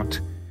any amount,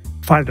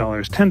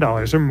 $5,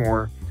 $10, or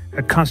more,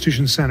 at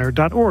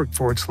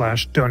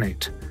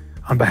constitutioncenter.org/donate.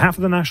 On behalf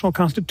of the National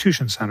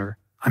Constitution Center,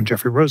 I'm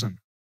Jeffrey Rosen.